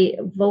very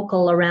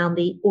vocal around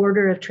the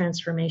order of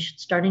transformation,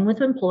 starting with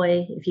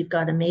employee. If you've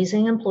got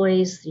amazing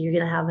employees, you're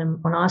going to have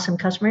an awesome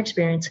customer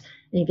experience.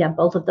 And you get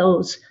both of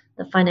those,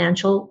 the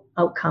financial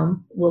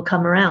outcome will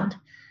come around.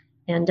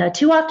 And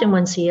too often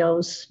when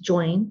CEOs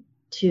join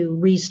to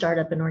restart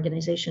up an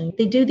organization,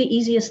 they do the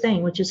easiest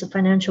thing, which is a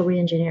financial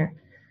re-engineer.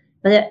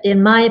 But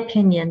in my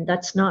opinion,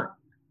 that's not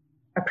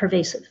a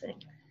pervasive thing.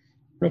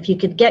 If you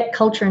could get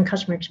culture and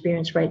customer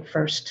experience right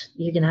first,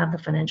 you're going to have the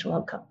financial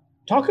outcome.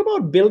 Talk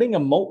about building a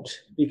moat,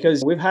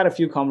 because we've had a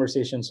few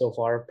conversations so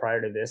far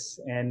prior to this,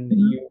 and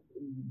you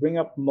bring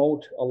up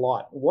moat a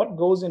lot. What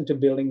goes into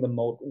building the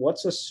moat?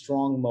 What's a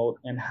strong moat,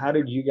 and how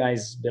did you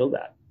guys build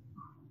that?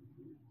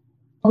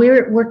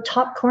 We're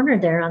top corner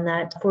there on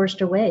that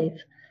Forrester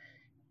Wave.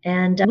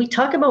 And we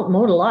talk about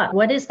moat a lot.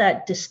 What is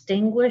that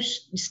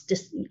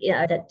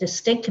that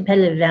distinct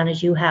competitive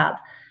advantage you have?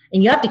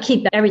 And you have to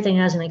keep everything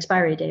as an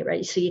expiry date,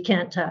 right? So you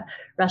can't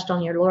rest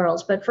on your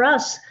laurels. But for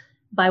us,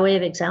 by way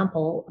of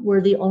example,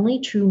 we're the only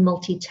true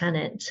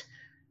multi-tenant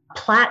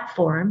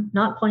platform,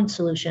 not point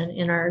solution,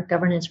 in our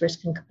governance,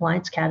 risk, and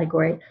compliance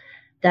category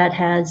that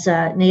has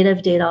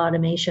native data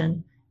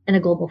automation and a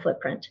global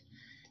footprint.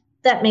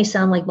 That may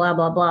sound like blah,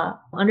 blah, blah.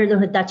 Under the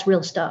hood, that's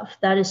real stuff.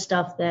 That is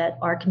stuff that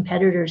our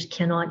competitors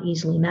cannot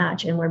easily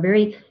match. And we're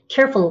very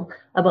careful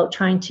about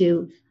trying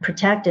to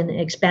protect and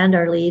expand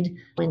our lead.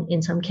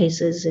 In some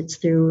cases, it's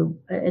through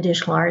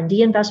additional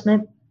R&D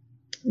investment.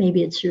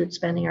 Maybe it's through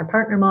expanding our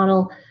partner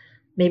model.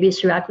 Maybe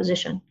it's through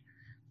acquisition.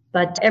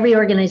 But every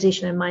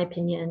organization, in my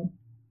opinion,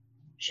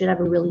 should have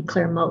a really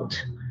clear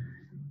moat.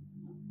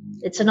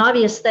 It's an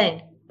obvious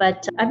thing,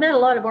 but I've met a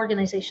lot of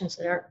organizations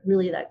that aren't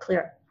really that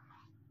clear.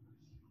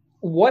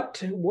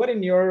 What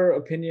in your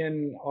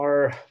opinion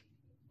are,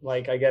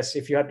 like, I guess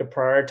if you had to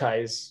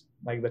prioritize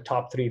like the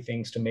top 3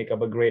 things to make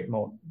up a great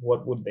moat,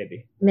 what would they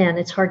be? Man,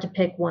 it's hard to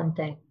pick one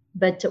thing.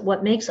 But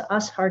what makes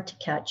us hard to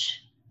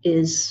catch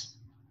is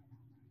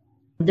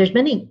there's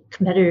many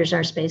competitors in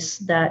our space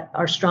that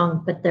are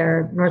strong, but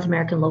they're North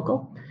American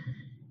local.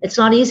 It's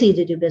not easy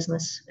to do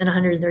business in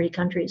 130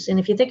 countries. And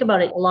if you think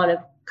about it, a lot of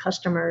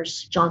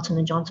customers,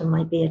 Johnson & Johnson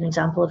might be an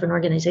example of an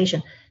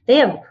organization. They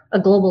have a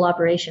global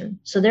operation.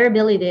 So their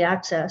ability to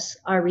access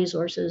our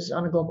resources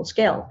on a global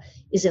scale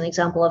is an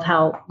example of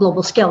how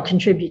global scale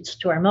contributes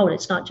to our moat.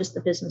 It's not just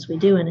the business we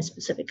do in a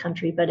specific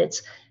country, but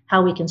it's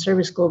how we can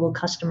service global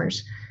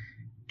customers.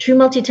 True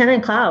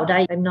multi-tenant cloud.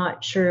 I'm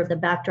not sure of the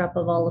backdrop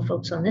of all the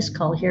folks on this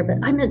call here, but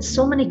I met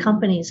so many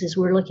companies as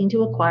we're looking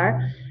to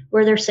acquire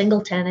where they're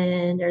single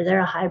tenant or they're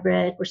a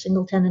hybrid, we're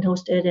single tenant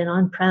hosted and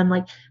on-prem.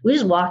 Like, we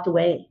just walked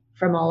away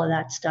from all of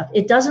that stuff.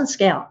 It doesn't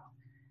scale.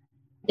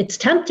 It's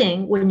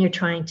tempting when you're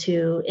trying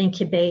to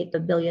incubate the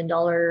 $1 billion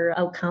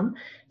outcome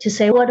to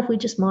say, what if we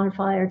just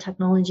modify our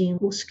technology and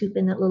we'll scoop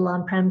in that little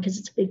on-prem because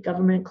it's a big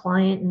government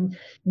client? And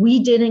we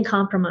didn't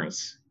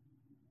compromise.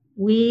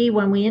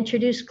 When we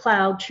introduced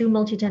cloud, true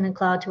multi-tenant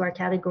cloud to our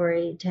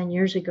category 10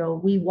 years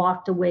ago, we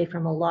walked away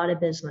from a lot of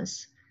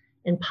business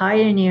and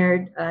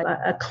pioneered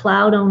a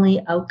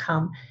cloud-only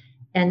outcome.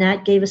 And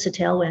that gave us a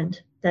tailwind.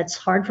 That's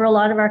hard for a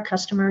lot of our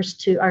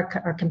customers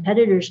our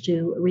competitors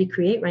to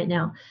recreate right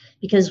now,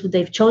 because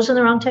they've chosen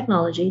the wrong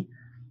technology,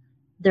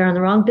 they're on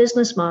the wrong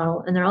business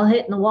model, and they're all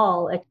hitting the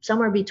wall at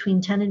somewhere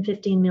between $10 and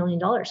 $15 million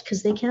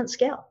because they can't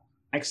scale.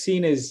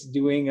 Maxine is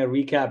doing a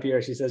recap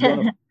here. She says,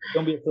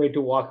 don't be afraid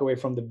to walk away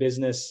from the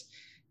business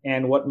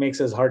and what makes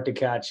us hard to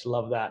catch.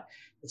 Love that.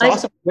 It's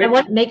awesome. I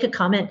want to make a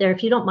comment there.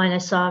 If you don't mind, I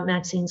saw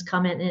Maxine's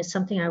comment and it's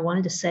something I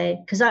wanted to say,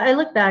 because I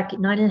look back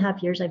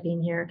 9.5 years I've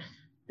been here,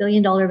 $1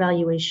 billion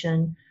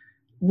valuation.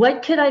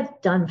 What could I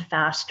have done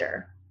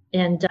faster?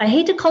 And I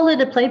hate to call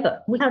it a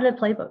playbook. We had a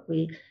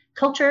playbook.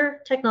 Culture,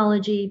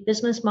 technology,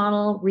 business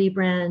model,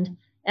 rebrand,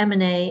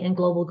 M&A, and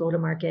global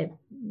go-to-market.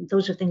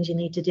 Those are things you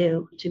need to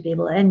do to be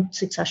able to end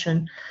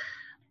succession.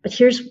 But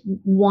here's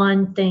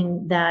one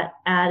thing that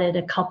added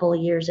a couple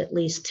of years at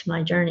least to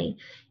my journey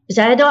is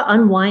I had to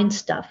unwind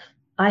stuff.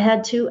 I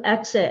had to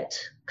exit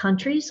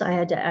countries. I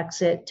had to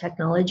exit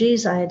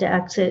technologies. I had to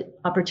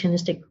exit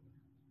opportunistic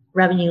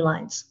revenue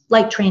lines,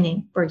 like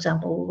training, for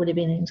example, would have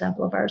been an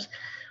example of ours,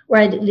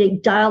 where I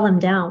dial them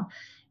down.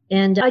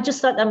 And I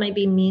just thought that might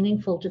be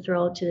meaningful to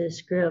throw out to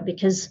this group,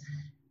 because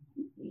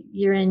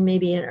you're in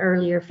maybe an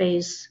earlier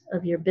phase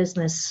of your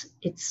business.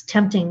 It's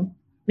tempting,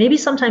 maybe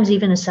sometimes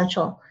even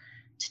essential,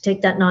 to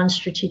take that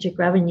non-strategic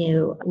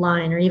revenue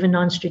line or even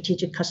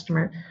non-strategic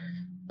customer.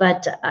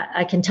 But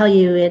I can tell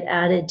you it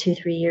added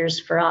 2-3 years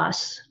for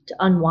us to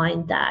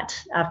unwind that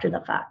after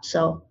the fact.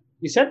 So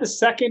you said the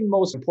second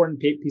most important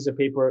piece of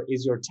paper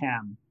is your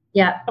TAM.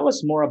 Yeah. Tell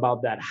us more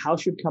about that. How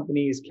should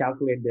companies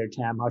calculate their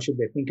TAM? How should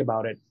they think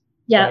about it?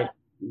 Yeah. Right?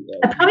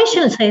 I probably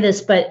shouldn't say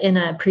this, but in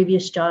a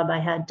previous job, I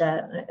had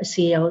a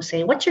CEO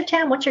say, what's your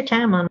TAM? What's your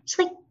TAM? It's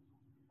like,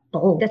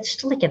 bull. That's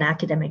just like an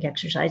academic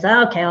exercise.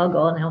 Okay, I'll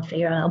go and I'll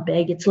figure out how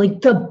big. It's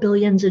like the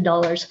billions of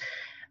dollars.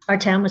 Our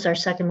TAM was our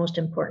second most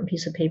important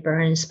piece of paper.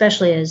 And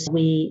especially as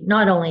we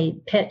not only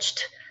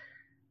pitched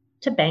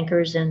to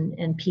bankers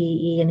and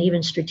PE and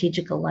even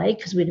strategic alike,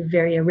 because we had a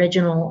very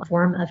original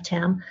form of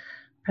TAM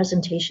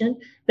presentation,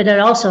 but it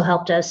also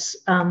helped us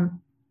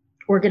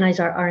organize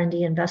our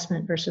R&D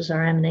investment versus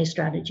our M&A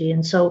strategy.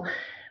 And so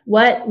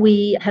what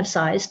we have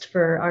sized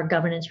for our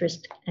governance,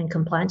 risk, and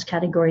compliance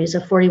category is a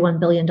 $41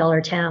 billion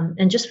TAM.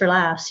 And just for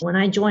laughs, when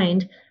I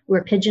joined, we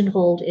were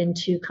pigeonholed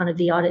into kind of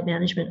the audit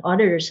management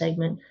auditor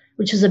segment,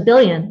 which is $1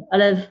 billion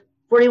out of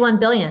 41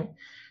 billion.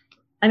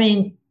 I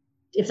mean,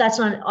 if that's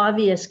not an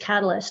obvious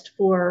catalyst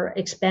for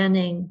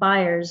expanding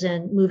buyers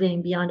and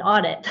moving beyond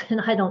audit,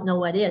 then I don't know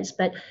what is.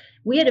 But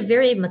we had a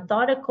very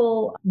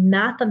methodical,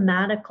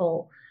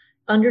 mathematical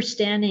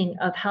understanding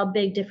of how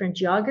big different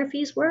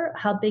geographies were,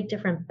 how big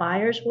different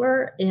buyers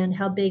were, and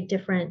how big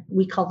different,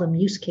 we call them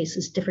use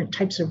cases, different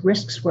types of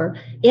risks were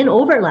in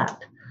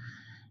overlap.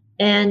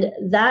 And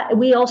that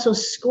we also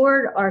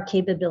scored our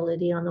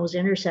capability on those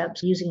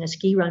intercepts using a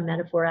ski run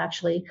metaphor,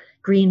 actually.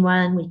 Green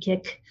run, we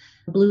kick.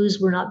 Blues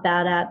we're not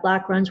bad at,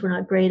 black runs we're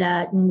not great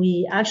at. And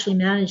we actually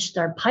managed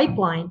our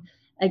pipeline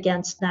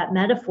against that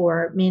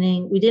metaphor,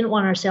 meaning we didn't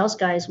want our sales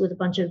guys with a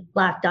bunch of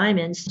black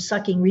diamonds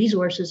sucking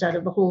resources out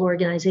of the whole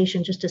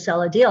organization just to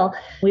sell a deal.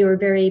 We were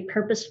very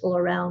purposeful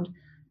around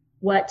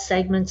what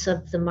segments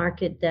of the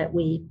market that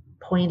we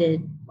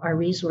pointed our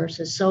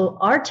resources. So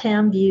our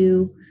TAM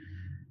view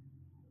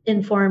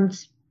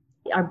informed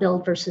our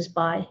build versus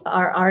buy.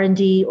 Our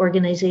R&D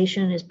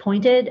organization is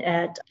pointed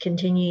at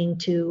continuing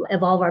to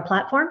evolve our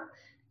platform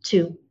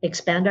to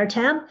expand our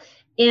TAM.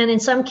 And in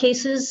some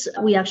cases,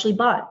 we actually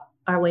bought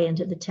our way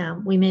into the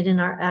TAM. We made in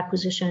our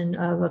acquisition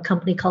of a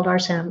company called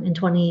RSAM in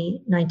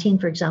 2019,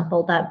 for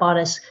example, that bought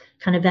us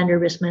kind of vendor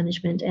risk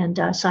management and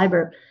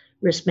cyber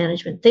risk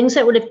management, things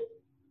that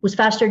was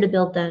faster to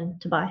build than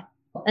to buy.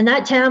 And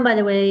that TAM, by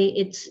the way,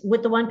 it's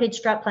with the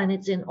one-page strat plan,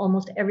 it's in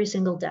almost every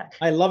single deck.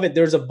 I love it.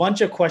 There's a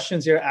bunch of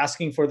questions here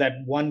asking for that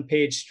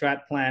one-page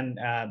strat plan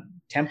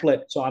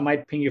template. So I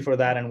might ping you for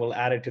that and we'll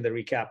add it to the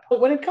recap.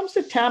 But when it comes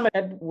to TAM,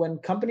 when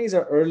companies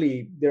are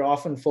early, they're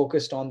often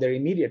focused on their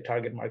immediate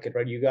target market,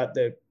 right? You got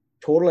the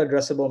total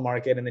addressable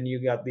market and then you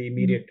got the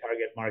immediate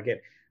target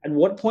market. At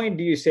what point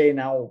do you say,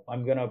 now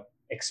I'm going to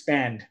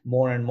expand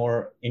more and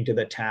more into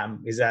the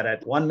TAM? Is that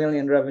at 1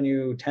 million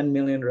revenue, 10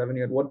 million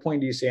revenue? At what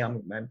point do you say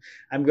I'm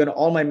going to,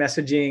 all my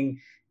messaging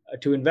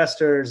to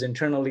investors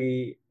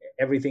internally,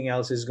 everything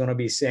else is going to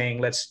be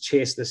saying, let's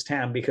chase this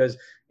TAM? Because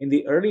in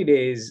the early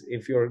days,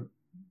 if you're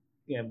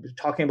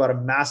talking about a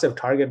massive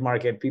target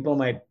market, people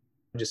might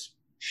just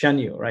shun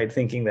you, right?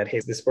 Thinking that, hey,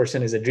 this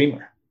person is a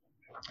dreamer.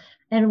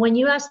 And when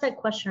you ask that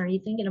question, are you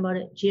thinking about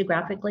it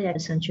geographically? I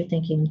sense you're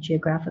thinking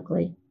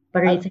geographically.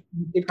 But are you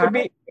thinking it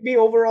could be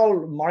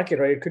overall market,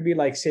 right? It could be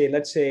like,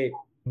 let's say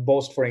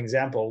Boast, for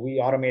example, we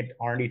automate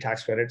R&D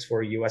tax credits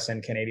for US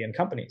and Canadian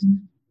companies.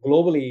 Mm-hmm.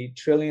 Globally,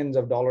 trillions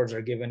of dollars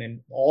are given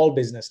in all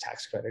business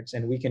tax credits,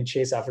 and we can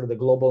chase after the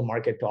global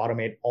market to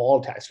automate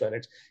all tax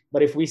credits.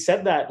 But if we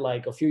said that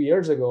like a few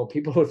years ago,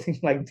 people would think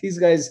like these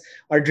guys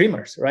are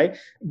dreamers, right?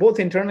 Both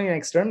internally and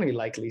externally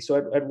likely.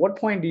 So at what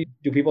point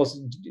do people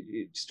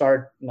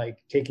start like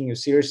taking you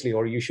seriously,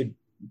 or you should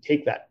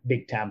take that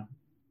big TAM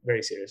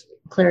very seriously?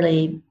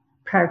 Clearly,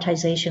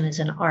 prioritization is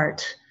an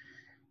art.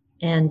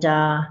 And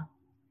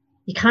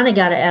you kind of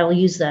got to, I'll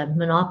use the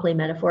monopoly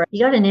metaphor, you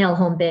got to nail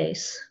home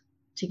base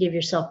to give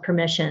yourself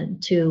permission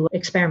to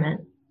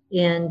experiment.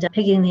 And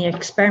picking the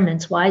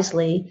experiments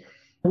wisely,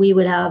 we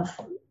would have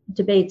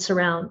debates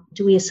around,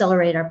 do we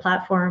accelerate our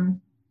platform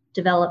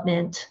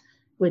development?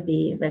 Would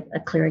be a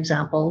clear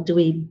example. Do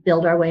we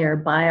build our way or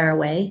buy our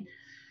way?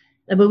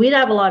 But we'd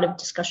have a lot of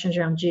discussions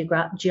around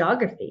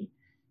geography.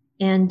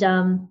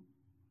 And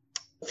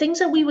things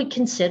that we would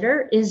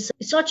consider is,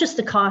 it's not just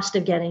the cost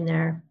of getting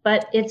there,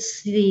 but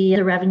it's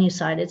the revenue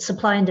side. It's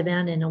supply and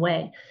demand in a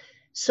way.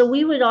 So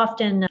we would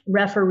often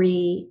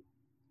referee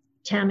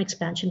TAM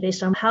expansion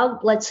based on how,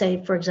 let's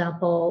say, for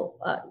example,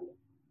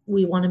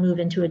 we want to move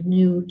into a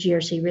new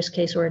GRC risk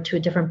case or to a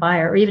different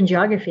buyer or even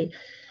geography.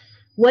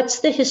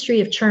 What's the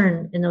history of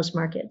churn in those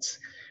markets?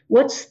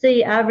 What's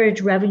the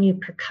average revenue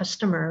per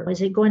customer?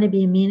 Is it going to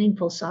be a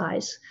meaningful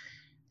size?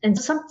 And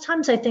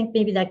sometimes I think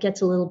maybe that gets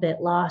a little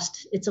bit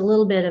lost. It's a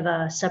little bit of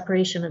a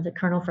separation of the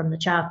kernel from the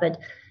chaff. But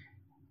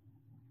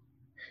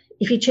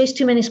if you chase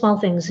too many small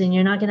things, then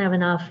you're not going to have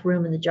enough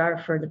room in the jar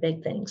for the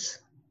big things.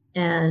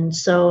 And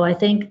so I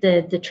think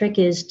that the trick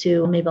is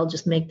to, maybe I'll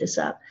just make this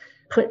up,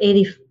 put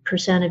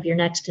 80% of your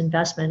next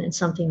investment in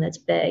something that's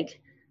big.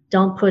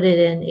 Don't put it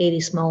in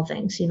 80 small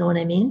things. You know what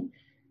I mean?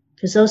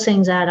 Because those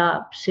things add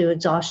up to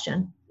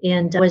exhaustion.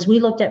 And as we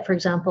looked at, for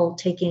example,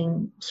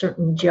 taking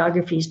certain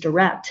geographies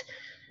direct,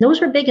 those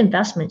were big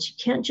investments. You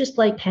can't just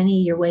like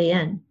penny your way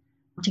in.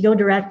 To go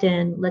direct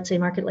in, let's say, a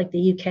market like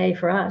the UK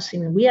for us, I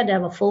mean, we had to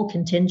have a full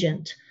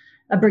contingent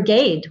a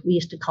brigade, we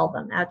used to call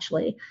them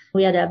actually.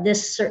 We had to have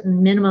this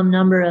certain minimum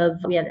number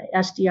we had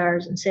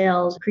SDRs and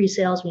sales,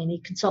 pre-sales, we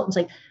need consultants.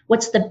 Like,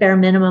 what's the bare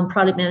minimum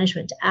product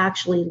management to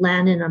actually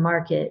land in a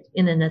market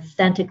in an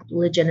authentic,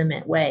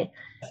 legitimate way?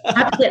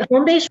 Have to get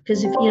home base,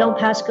 because if you don't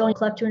pass go and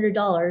collect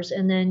 $200,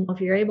 and then if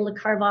you're able to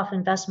carve off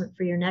investment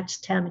for your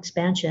next TAM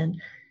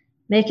expansion,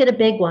 make it a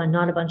big one,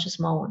 not a bunch of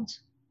small ones.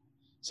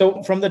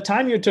 So from the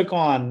time you took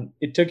on,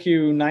 it took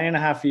you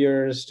 9.5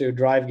 years to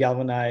drive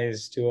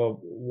Galvanize to a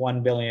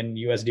 $1 billion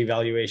USD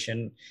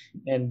valuation.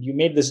 And you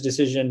made this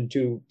decision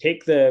to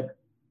take the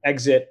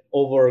exit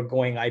over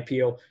going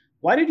IPO.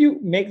 Why did you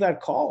make that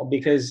call?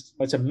 Because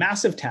it's a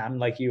massive TAM,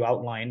 like you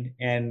outlined,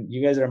 and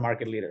you guys are a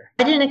market leader.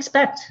 I didn't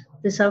expect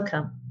this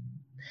outcome.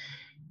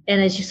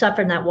 And as you saw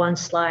from that one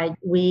slide,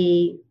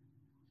 we,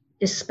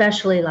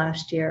 especially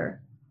last year,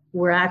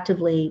 were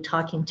actively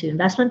talking to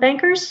investment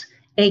bankers,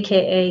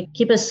 AKA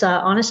keep us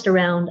honest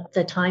around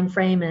the time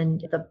frame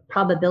and the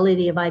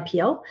probability of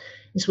IPO.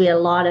 And so we had a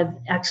lot of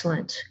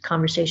excellent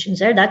conversations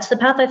there. That's the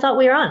path I thought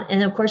we were on.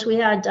 And of course, we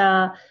had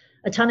a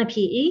ton of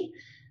PE,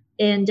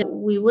 and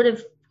we would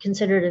have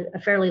considered a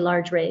fairly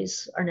large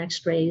raise, our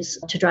next raise,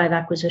 to drive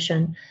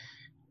acquisition.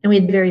 And we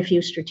had very few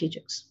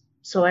strategics.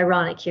 So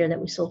ironic here that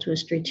we sold to a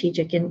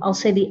strategic. And I'll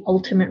say the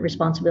ultimate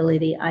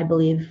responsibility, I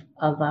believe,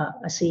 of a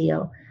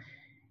CEO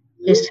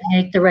is to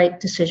make the right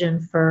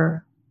decision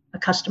for a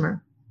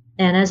customer.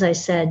 And as I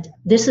said,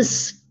 this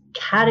is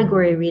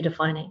category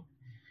redefining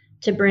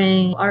to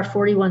bring our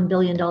 $41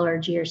 billion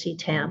GRC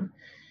TAM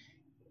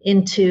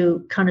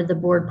into kind of the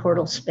board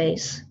portal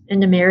space,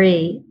 and to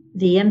marry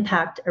the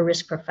impact a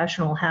risk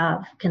professional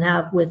can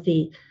have with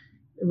the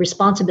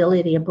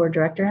responsibility a board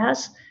director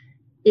has.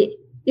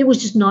 It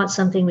was just not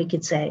something we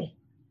could say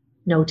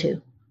no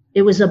to.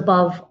 It was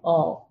above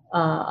all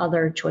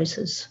other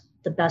choices,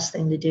 the best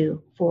thing to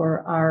do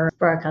for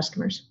our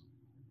customers.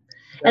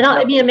 And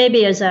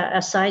maybe as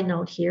a side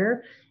note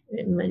here,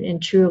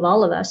 and true of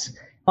all of us,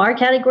 our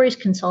category is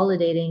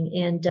consolidating.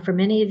 And for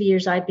many of the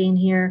years I've been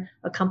here,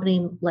 a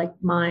company like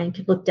mine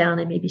could look down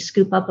and maybe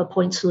scoop up a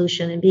point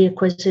solution and be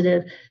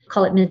acquisitive,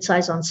 call it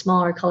mid-size on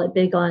small, or call it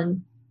big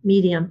on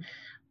medium.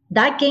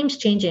 That game's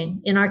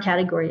changing in our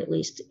category, at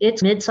least.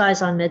 It's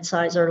mid-size on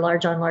mid-size or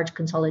large on large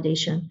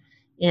consolidation.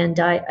 And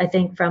I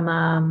think from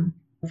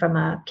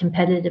a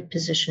competitive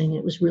positioning,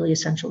 it was really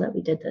essential that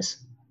we did this.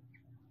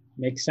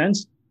 Makes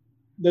sense.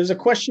 There's a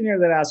question here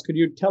that asks, could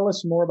you tell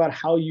us more about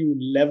how you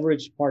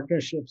leverage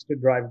partnerships to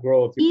drive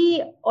growth?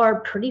 We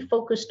are pretty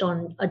focused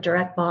on a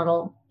direct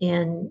model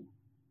in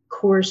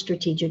core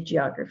strategic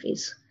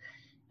geographies,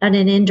 and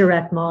an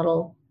indirect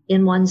model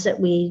in ones that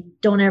we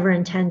don't ever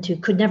intend to,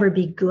 could never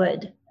be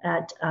good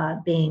at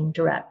being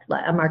direct,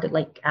 like a market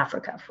like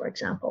Africa, for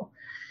example.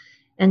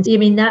 And I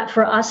mean, that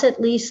for us,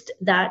 at least,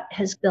 that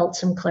has built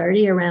some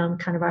clarity around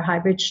kind of our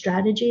hybrid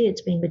strategy.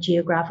 It's being a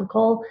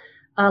geographical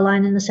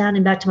line in the sand.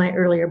 And back to my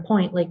earlier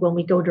point, like when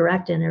we go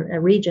direct in a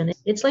region,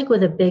 it's like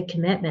with a big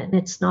commitment.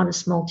 It's not a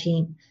small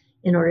team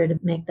in order to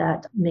make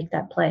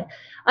that play.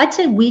 I'd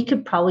say we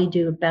could probably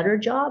do a better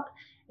job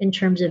in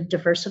terms of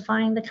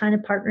diversifying the kind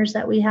of partners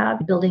that we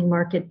have, building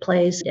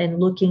marketplace and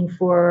looking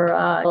for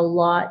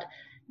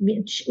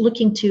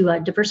looking to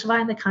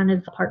diversify the kind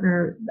of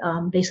partner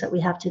base that we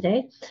have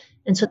today.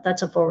 And so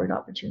that's a forward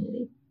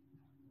opportunity.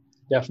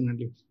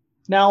 Definitely.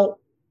 Now,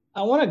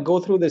 I want to go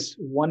through this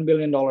 $1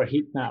 billion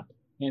heat map.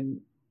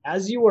 And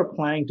as you were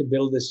planning to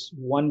build this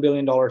 $1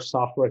 billion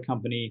software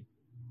company,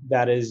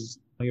 that is,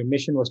 your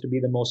mission was to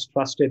be the most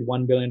trusted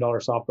 $1 billion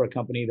software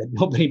company that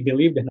nobody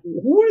believed in.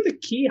 Who were the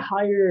key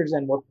hires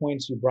and what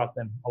points you brought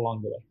them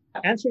along the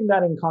way? Answering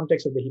that in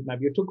context of the heat map,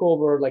 you took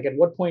over, like at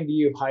what point do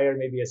you hire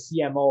maybe a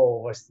CMO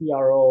or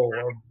CRO or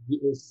a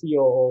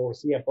COO,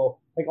 CFO,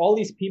 like all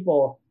these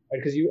people,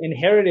 because you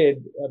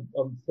inherited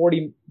a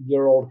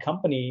 40-year-old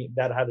company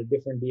that had a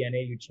different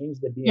DNA. You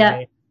changed the DNA.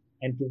 Yeah.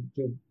 And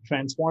to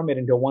transform it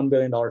into a $1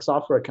 billion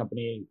software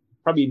company,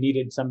 probably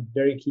needed some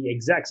very key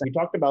execs. And you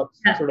talked about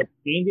sort of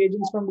change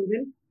agents from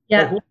within.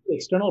 Yeah. Who are the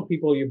external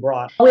people you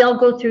brought? We all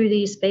go through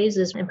these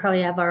phases and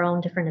probably have our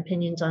own different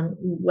opinions on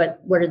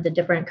what are the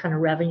different kind of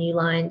revenue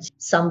lines.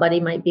 Somebody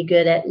might be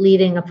good at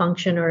leading a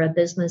function or a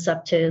business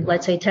up to,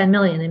 let's say, 10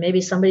 million. And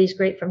maybe somebody's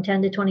great from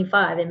 10 to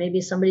 25. And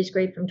maybe somebody's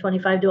great from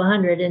 25 to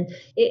 100. And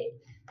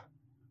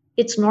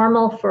it's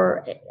normal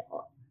for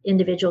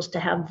individuals to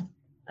have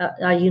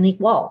a unique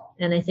wall.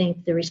 And I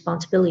think the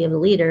responsibility of a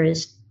leader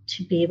is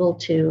to be able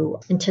to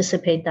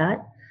anticipate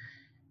that.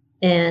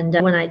 And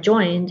when I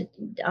joined,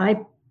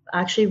 I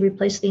actually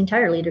replaced the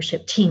entire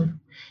leadership team,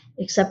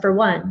 except for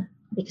one,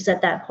 because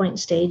at that point in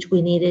stage,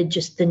 we needed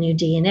just the new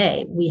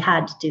DNA. We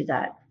had to do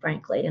that,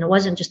 frankly. And it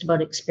wasn't just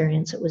about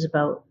experience, it was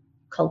about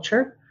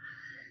culture.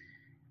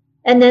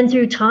 And then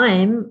through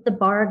time, the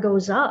bar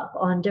goes up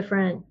on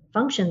different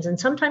functions. And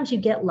sometimes you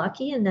get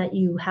lucky in that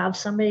you have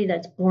somebody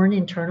that's born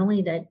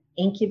internally that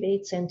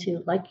incubates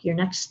into like your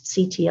next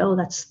CTO.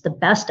 That's the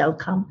best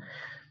outcome.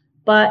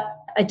 But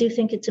I do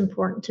think it's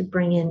important to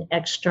bring in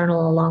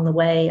external along the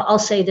way. I'll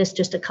say this,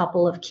 just a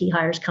couple of key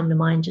hires come to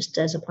mind just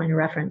as a point of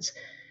reference.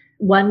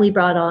 One, we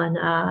brought on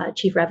a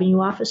chief revenue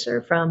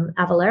officer from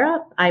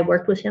Avalara. I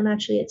worked with him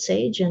actually at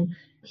Sage, and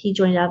he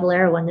joined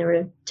Avalara when they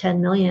were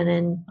 10 million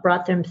and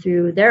brought them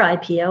through their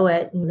IPO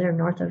at, they're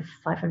north of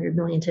 500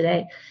 million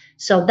today.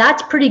 So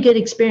that's pretty good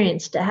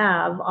experience to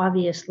have,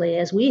 obviously,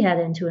 as we head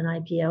into an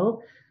IPO,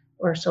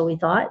 or so we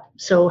thought.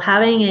 So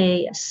having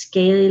a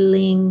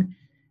scaling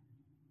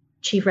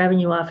chief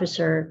revenue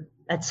officer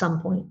at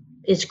some point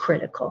is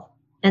critical.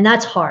 And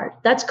that's hard.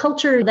 That's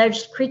culture. That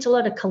just creates a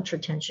lot of culture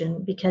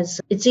tension because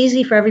it's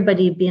easy for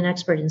everybody to be an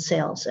expert in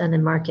sales and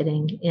in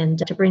marketing, and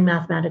to bring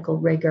mathematical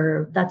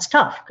rigor. That's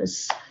tough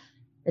because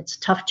it's a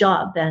tough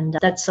job. And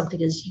that's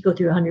something as you go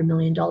through $100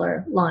 million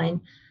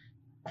line,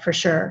 for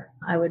sure,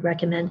 I would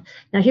recommend.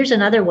 Now, here's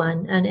another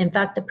one. And in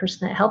fact, the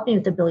person that helped me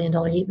with the $1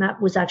 billion heat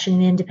map was actually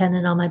an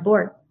independent on my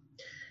board.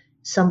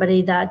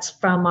 Somebody that's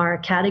from our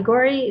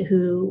category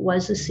who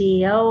was the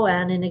CEO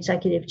and an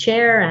executive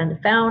chair and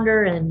a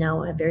founder and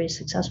now a very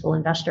successful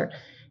investor.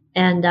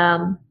 And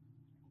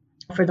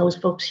for those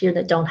folks here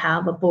that don't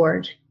have a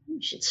board,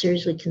 you should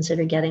seriously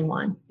consider getting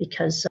one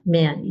because,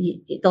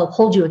 man, they'll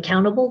hold you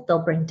accountable.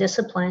 They'll bring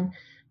discipline,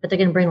 but they're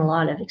going to bring a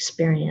lot of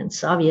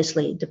experience,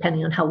 obviously,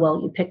 depending on how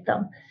well you pick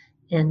them.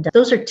 And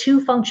those are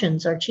two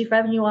functions, our chief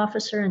revenue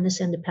officer and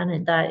this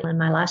independent, that in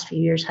my last few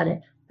years had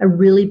a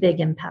really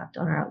big impact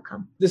on our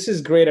outcome. This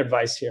is great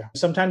advice here.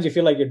 Sometimes you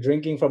feel like you're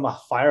drinking from a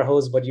fire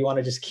hose, but you want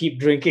to just keep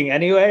drinking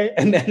anyway.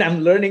 And then I'm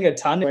learning a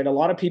ton, right? A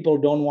lot of people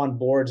don't want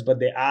boards, but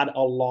they add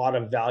a lot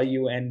of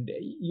value. And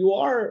you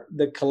are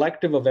the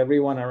collective of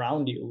everyone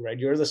around you, right?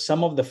 You're the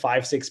sum of the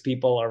 5-6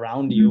 people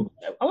around you.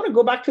 I want to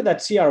go back to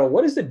that CRO.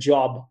 What is the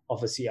job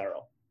of a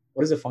CRO?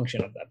 What is the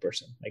function of that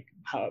person? Like,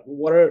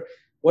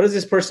 what does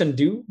this person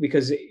do?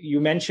 Because you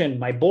mentioned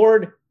my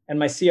board and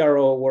my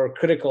CRO were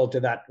critical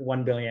to that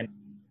 1 billion.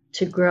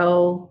 To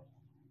grow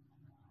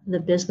the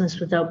business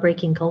without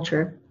breaking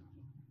culture.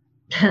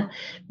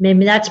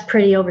 Maybe that's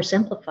pretty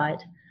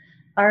oversimplified.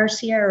 Our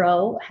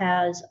CRO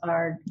has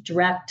our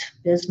direct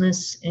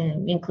business,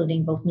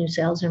 including both new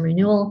sales and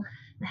renewal,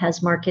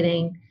 has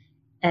marketing,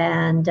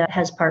 and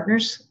has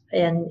partners.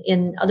 And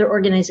in other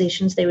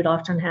organizations, they would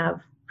often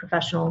have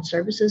professional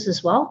services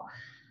as well.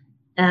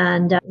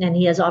 And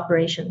he has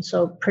operations,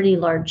 so pretty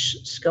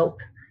large scope.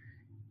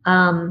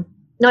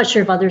 Not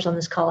sure if others on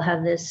this call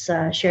have this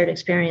shared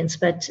experience,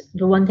 but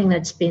the one thing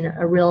that's been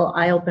a real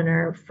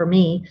eye-opener for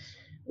me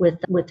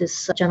with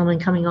this gentleman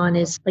coming on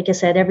is, like I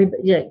said,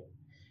 everybody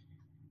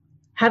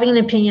having an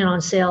opinion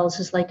on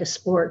sales is like a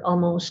sport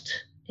almost,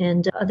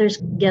 and others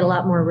get a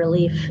lot more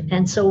relief.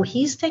 And so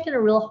he's taken a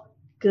real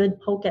good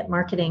poke at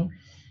marketing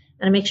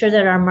and to make sure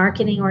that our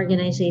marketing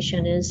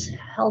organization is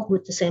held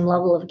with the same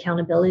level of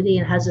accountability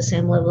and has the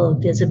same level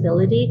of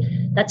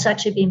visibility. That's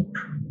actually been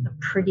a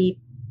pretty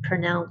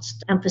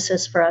pronounced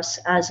emphasis for us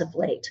as of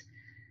late.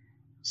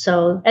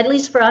 So at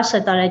least for us,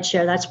 I thought I'd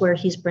share that's where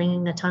he's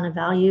bringing a ton of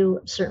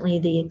value. Certainly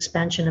the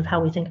expansion of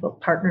how we think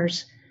about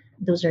partners.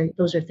 Those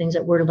are things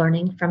that we're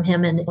learning from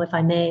him. And if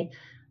I may,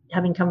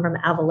 having come from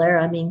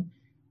Avalara, I mean,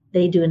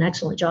 they do an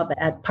excellent job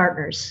at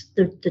partners.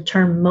 The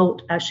term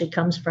moat actually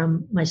comes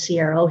from my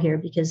CRO here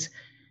because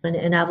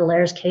in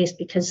Avalara's case,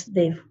 because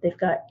they've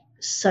got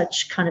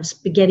such kind of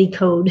spaghetti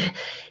code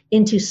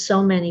into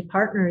so many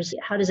partners,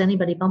 how does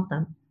anybody bump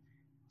them?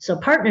 So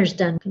partners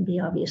then can be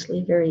obviously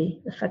a very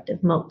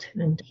effective moat.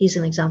 And he's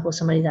an example of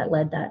somebody that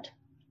led that.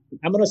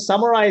 I'm going to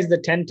summarize the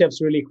 10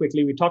 tips really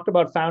quickly. We talked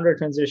about founder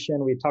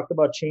transition. We talked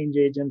about change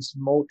agents,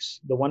 moats,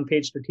 the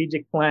one-page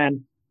strategic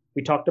plan.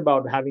 We talked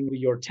about having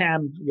your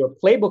TAM, your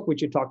playbook,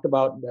 which you talked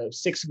about, the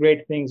 6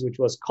 great things, which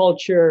was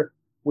culture,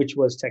 which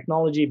was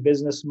technology,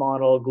 business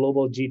model,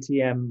 global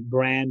GTM,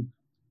 brand,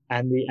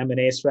 and the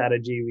M&A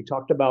strategy. We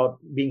talked about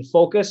being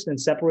focused and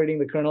separating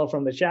the kernel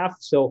from the chaff.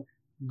 So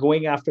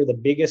going after the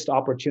biggest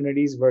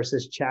opportunities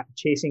versus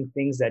chasing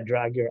things that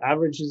drag your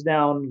averages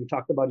down. We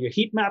talked about your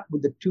heat map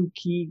with the 2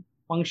 key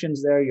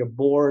functions there, your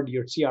board,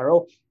 your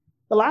CRO.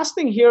 The last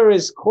thing here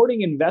is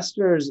courting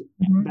investors,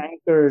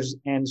 bankers,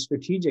 and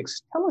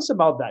strategics. Tell us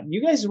about that.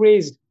 You guys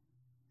raised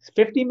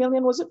 50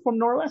 million, was it from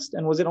Norwest?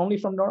 And was it only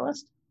from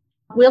Norwest?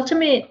 We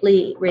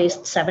ultimately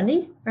raised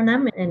 70 from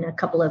them in a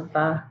couple of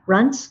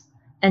runs.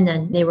 And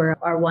then they were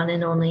our one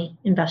and only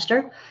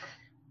investor.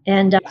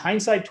 And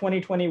hindsight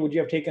 2020, would you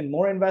have taken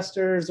more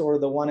investors, or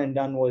the one and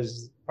done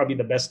was probably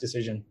the best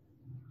decision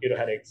due to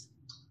headaches?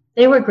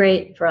 They were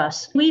great for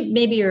us. We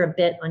maybe are a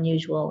bit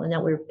unusual in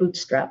that we were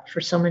bootstrapped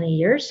for so many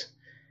years.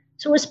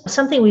 So it was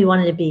something we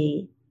wanted to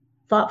be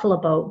thoughtful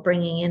about,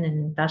 bringing in an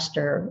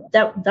investor.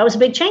 That was a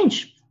big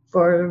change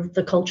for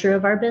the culture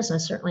of our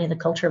business, certainly the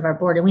culture of our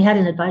board. And we had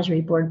an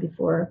advisory board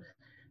before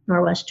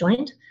Norwest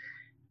joined.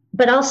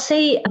 But I'll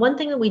say one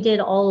thing that we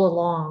did all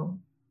along,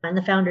 and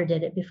the founder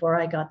did it before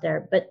I got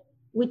there, but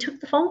we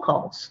took the phone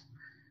calls.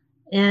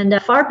 And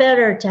far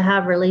better to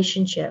have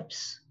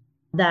relationships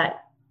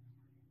that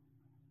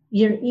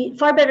you're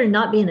far better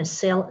not be in a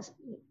sale,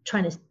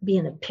 trying to be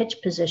in a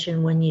pitch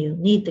position when you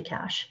need the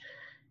cash.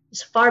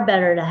 It's far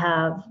better to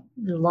have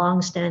the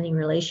long-standing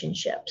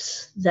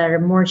relationships that are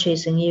more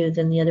chasing you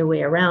than the other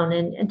way around.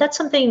 And that's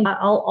something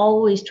I'll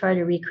always try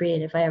to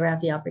recreate if I ever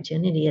have the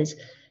opportunity, is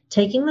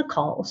taking the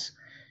calls,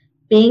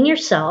 being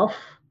yourself,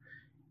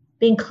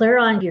 being clear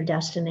on your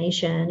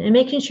destination, and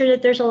making sure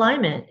that there's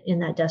alignment in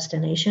that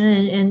destination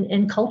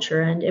and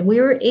culture. And we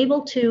were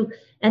able to,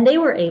 and they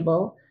were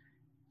able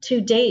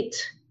to date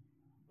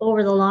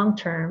over the long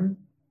term.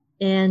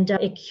 And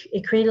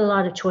it created a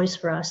lot of choice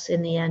for us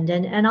in the end.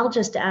 And I'll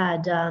just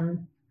add,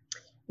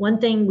 one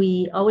thing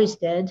we always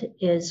did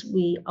is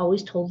we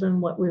always told them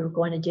what we were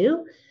going to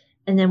do.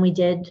 And then we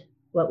did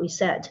what we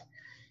said.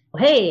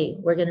 Hey,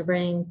 we're going to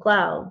bring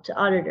cloud to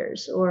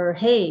auditors. Or,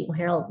 hey,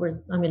 Harold,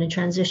 I'm going to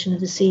transition to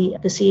the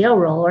CEO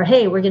role. Or,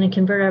 hey, we're going to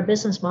convert our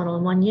business model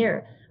in 1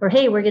 year. Or,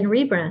 hey, we're going to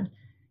rebrand.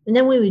 And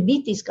then we would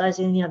meet these guys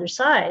on the other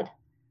side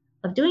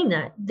of doing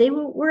that. They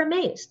were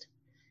amazed.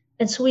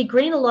 And so we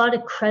gained a lot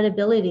of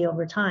credibility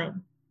over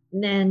time.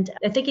 And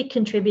I think it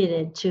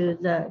contributed to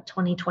the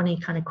 2020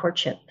 kind of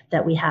courtship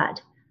that we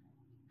had,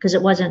 because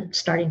it wasn't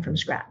starting from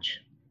scratch.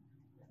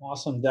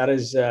 Awesome. That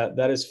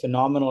is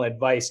phenomenal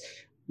advice.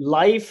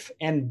 Life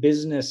and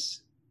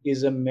business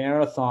is a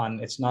marathon.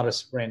 It's not a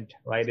sprint,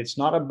 right? It's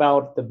not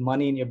about the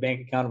money in your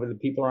bank account or the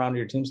people around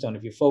your tombstone.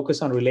 If you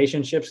focus on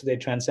relationships, they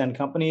transcend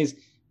companies.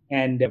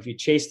 And if you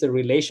chase the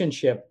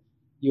relationship,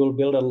 you'll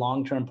build a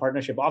long-term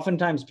partnership.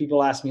 Oftentimes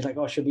people ask me like,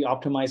 oh, should we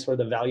optimize for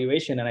the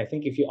valuation? And I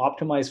think if you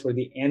optimize for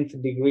the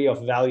nth degree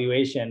of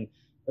valuation,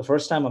 the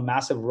first time a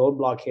massive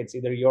roadblock hits,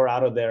 either you're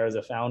out of there as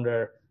a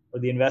founder or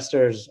the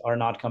investors are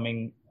not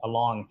coming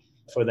along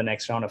for the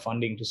next round of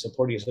funding to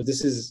support you. So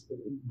this is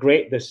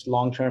great, this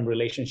long-term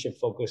relationship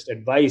focused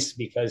advice,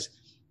 because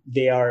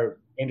they are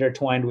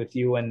intertwined with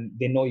you and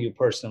they know you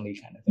personally,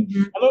 kind of thing.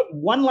 Mm-hmm.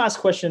 One last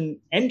question,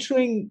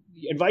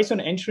 advice on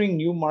entering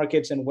new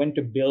markets and when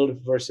to build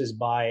versus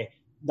buy.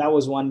 That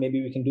was one.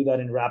 Maybe we can do that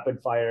in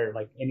rapid fire,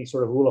 like any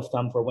sort of rule of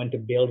thumb for when to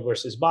build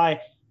versus buy,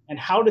 and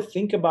how to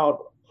think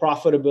about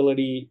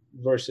profitability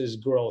versus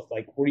growth.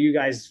 Like, were you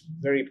guys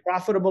very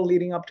profitable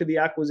leading up to the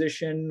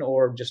acquisition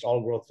or just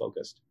all growth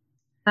focused?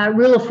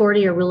 Rule of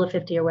 40 or rule of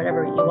 50 or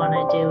whatever you want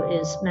to do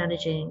is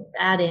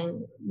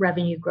adding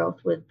revenue growth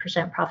with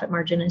percent profit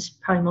margin, is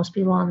probably most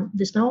people on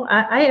this know.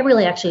 I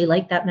really actually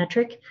like that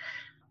metric.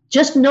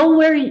 Just know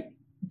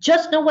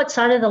what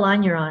side of the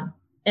line you're on,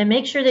 and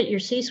make sure that your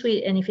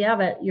C-suite, and if you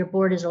have your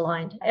board is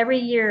aligned. Every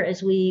year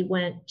as we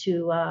went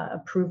to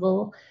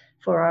approval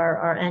for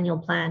our annual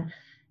plan,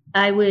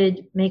 I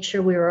would make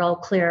sure we were all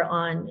clear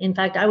on, in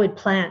fact, I would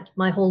plant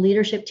my whole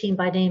leadership team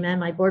by name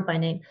and my board by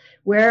name.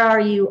 Where are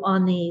you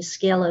on the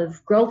scale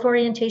of growth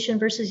orientation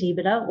versus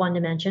EBITDA, one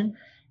dimension,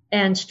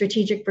 and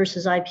strategic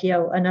versus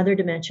IPO, another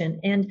dimension?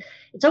 And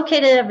it's okay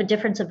to have a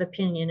difference of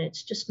opinion.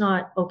 It's just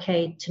not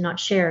okay to not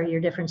share your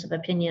difference of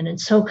opinion. And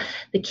so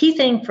the key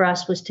thing for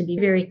us was to be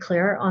very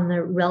clear on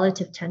the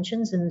relative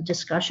tensions in the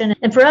discussion.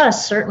 And for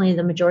us, certainly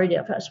the majority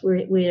of us,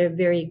 we had a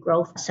very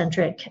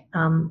growth-centric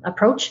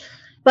approach.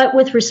 But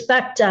with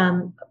respect,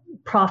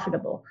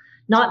 profitable,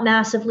 not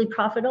massively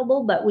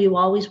profitable, but we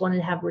always wanted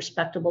to have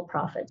respectable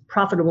profit.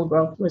 Profitable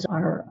growth was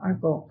our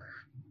goal.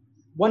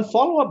 One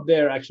follow-up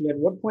there, actually, at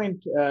what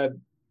point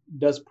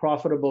does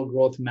profitable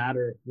growth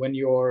matter? When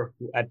you're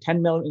at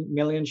 10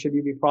 million, should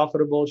you be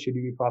profitable? Should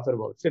you be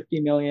profitable at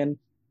 50 million?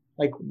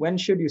 Like, when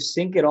should you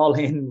sink it all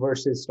in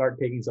versus start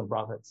taking some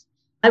profits?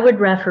 I would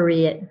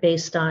referee it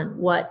based on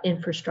what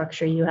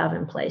infrastructure you have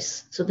in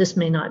place. So this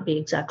may not be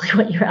exactly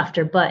what you're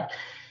after, but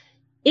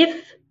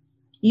if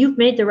you've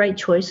made the right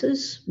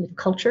choices with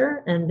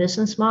culture and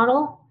business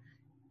model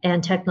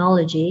and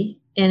technology,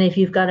 and if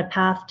you've got a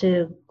path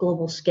to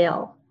global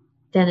scale,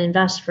 then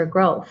invest for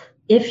growth.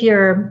 If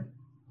you're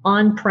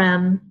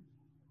on-prem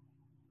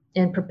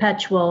and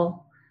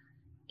perpetual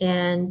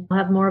and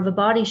have more of a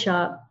body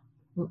shop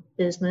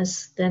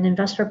business, then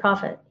invest for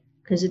profit,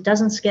 because it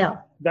doesn't scale.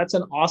 That's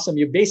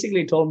you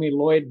basically told me,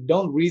 Lloyd,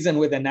 don't reason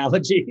with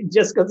analogy.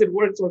 Just because it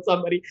works for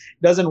somebody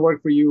doesn't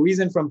work for you.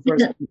 Reason from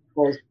first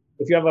principles.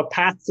 If you have a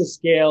path to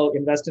scale,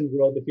 invest in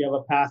growth. If you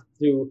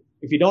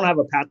don't have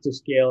a path to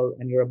scale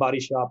and you're a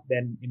body shop,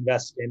 then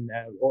invest in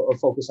or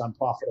focus on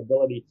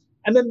profitability.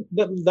 And then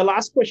the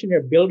last question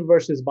here, build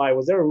versus buy.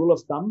 Was there a rule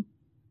of thumb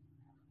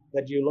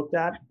that you looked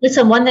at?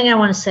 Listen, one thing I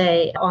want to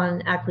say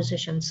on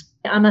acquisitions,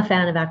 I'm a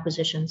fan of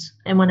acquisitions.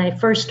 And when I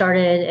first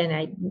started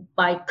and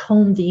I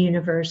combed the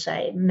universe,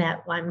 I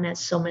met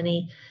so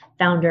many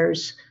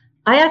founders.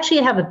 I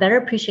actually have a better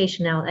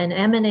appreciation now. An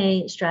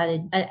M&A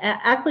strategy,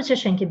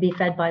 acquisition can be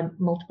fed by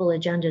multiple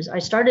agendas. I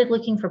started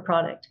looking for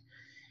product,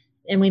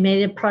 and we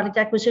made a product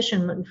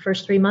acquisition in the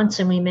first 3 months,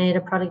 and we made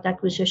a product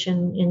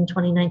acquisition in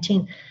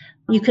 2019.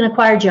 You can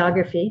acquire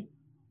geography.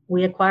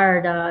 We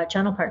acquired a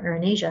channel partner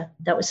in Asia.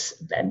 That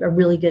was a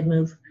really good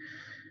move.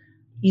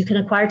 You can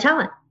acquire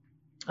talent.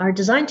 Our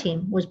design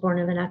team was born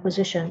of an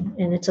acquisition,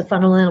 and it's a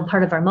fundamental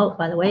part of our moat,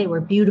 by the way. We're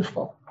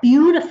beautiful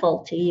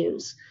to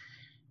use.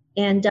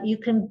 And you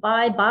can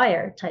buy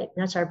buyer type.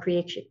 That's our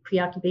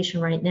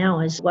preoccupation right now,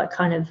 is what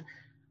kind of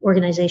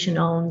organization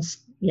owns,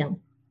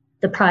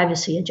 the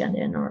privacy agenda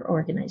in our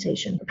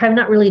organization. I'm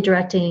not really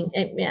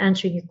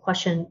answering your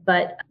question,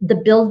 but the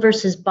build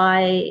versus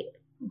buy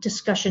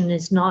discussion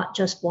is not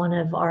just one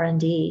of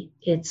R&D.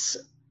 It's,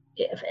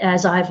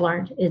 as I've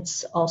learned,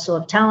 it's also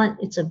of talent,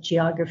 it's of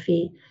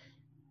geography,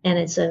 and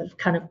it's of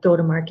kind of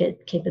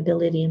go-to-market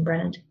capability and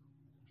brand.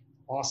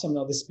 Awesome.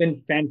 Now, this has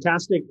been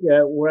fantastic.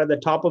 We're at the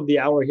top of the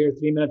hour here,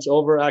 3 minutes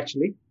over,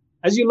 actually.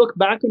 As you look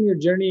back on your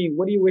journey,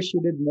 what do you wish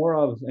you did more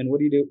of, and what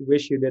do you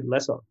wish you did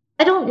less of?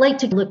 I don't like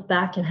to look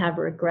back and have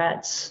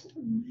regrets.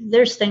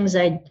 There's things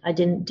I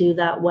didn't do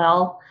that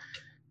well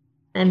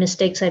and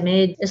mistakes I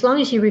made. As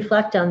long as you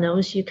reflect on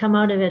those, you come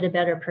out of it a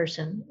better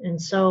person.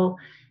 And so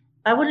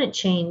I wouldn't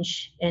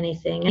change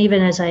anything.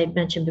 Even as I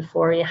mentioned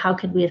before, how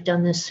could we have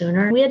done this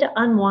sooner? We had to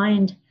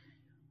unwind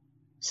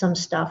some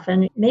stuff.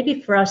 And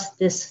maybe for us,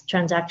 this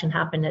transaction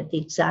happened at the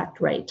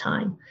exact right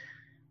time.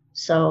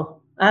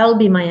 So that'll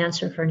be my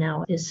answer for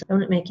now, is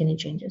don't make any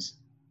changes.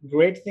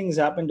 Great things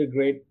happen to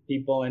great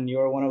people, and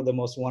you're one of the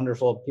most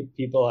wonderful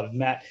people I've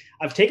met.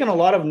 I've taken a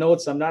lot of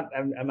notes. I'm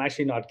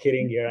actually not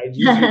kidding here. I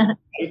usually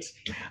write.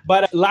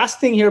 But last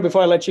thing here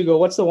before I let you go,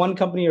 what's the one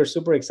company you're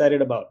super excited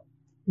about?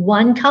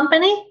 One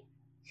company?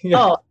 Yeah.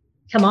 Oh,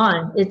 come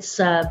on. It's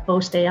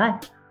Boast AI.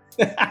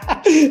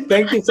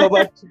 Thank you so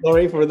much,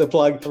 Laurie, for the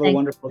plug. Have a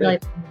wonderful day.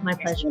 My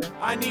pleasure.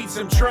 I need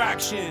some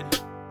traction.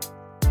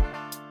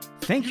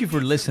 Thank you for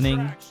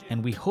listening,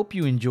 and we hope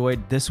you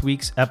enjoyed this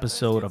week's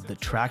episode of the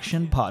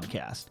Traction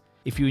Podcast.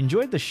 If you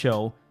enjoyed the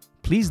show,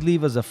 please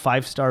leave us a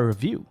 5-star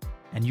review.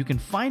 And you can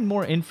find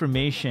more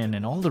information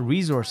and all the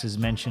resources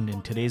mentioned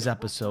in today's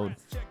episode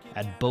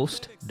at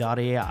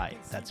boast.ai.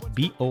 That's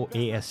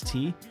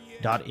BOAST.ai/blog.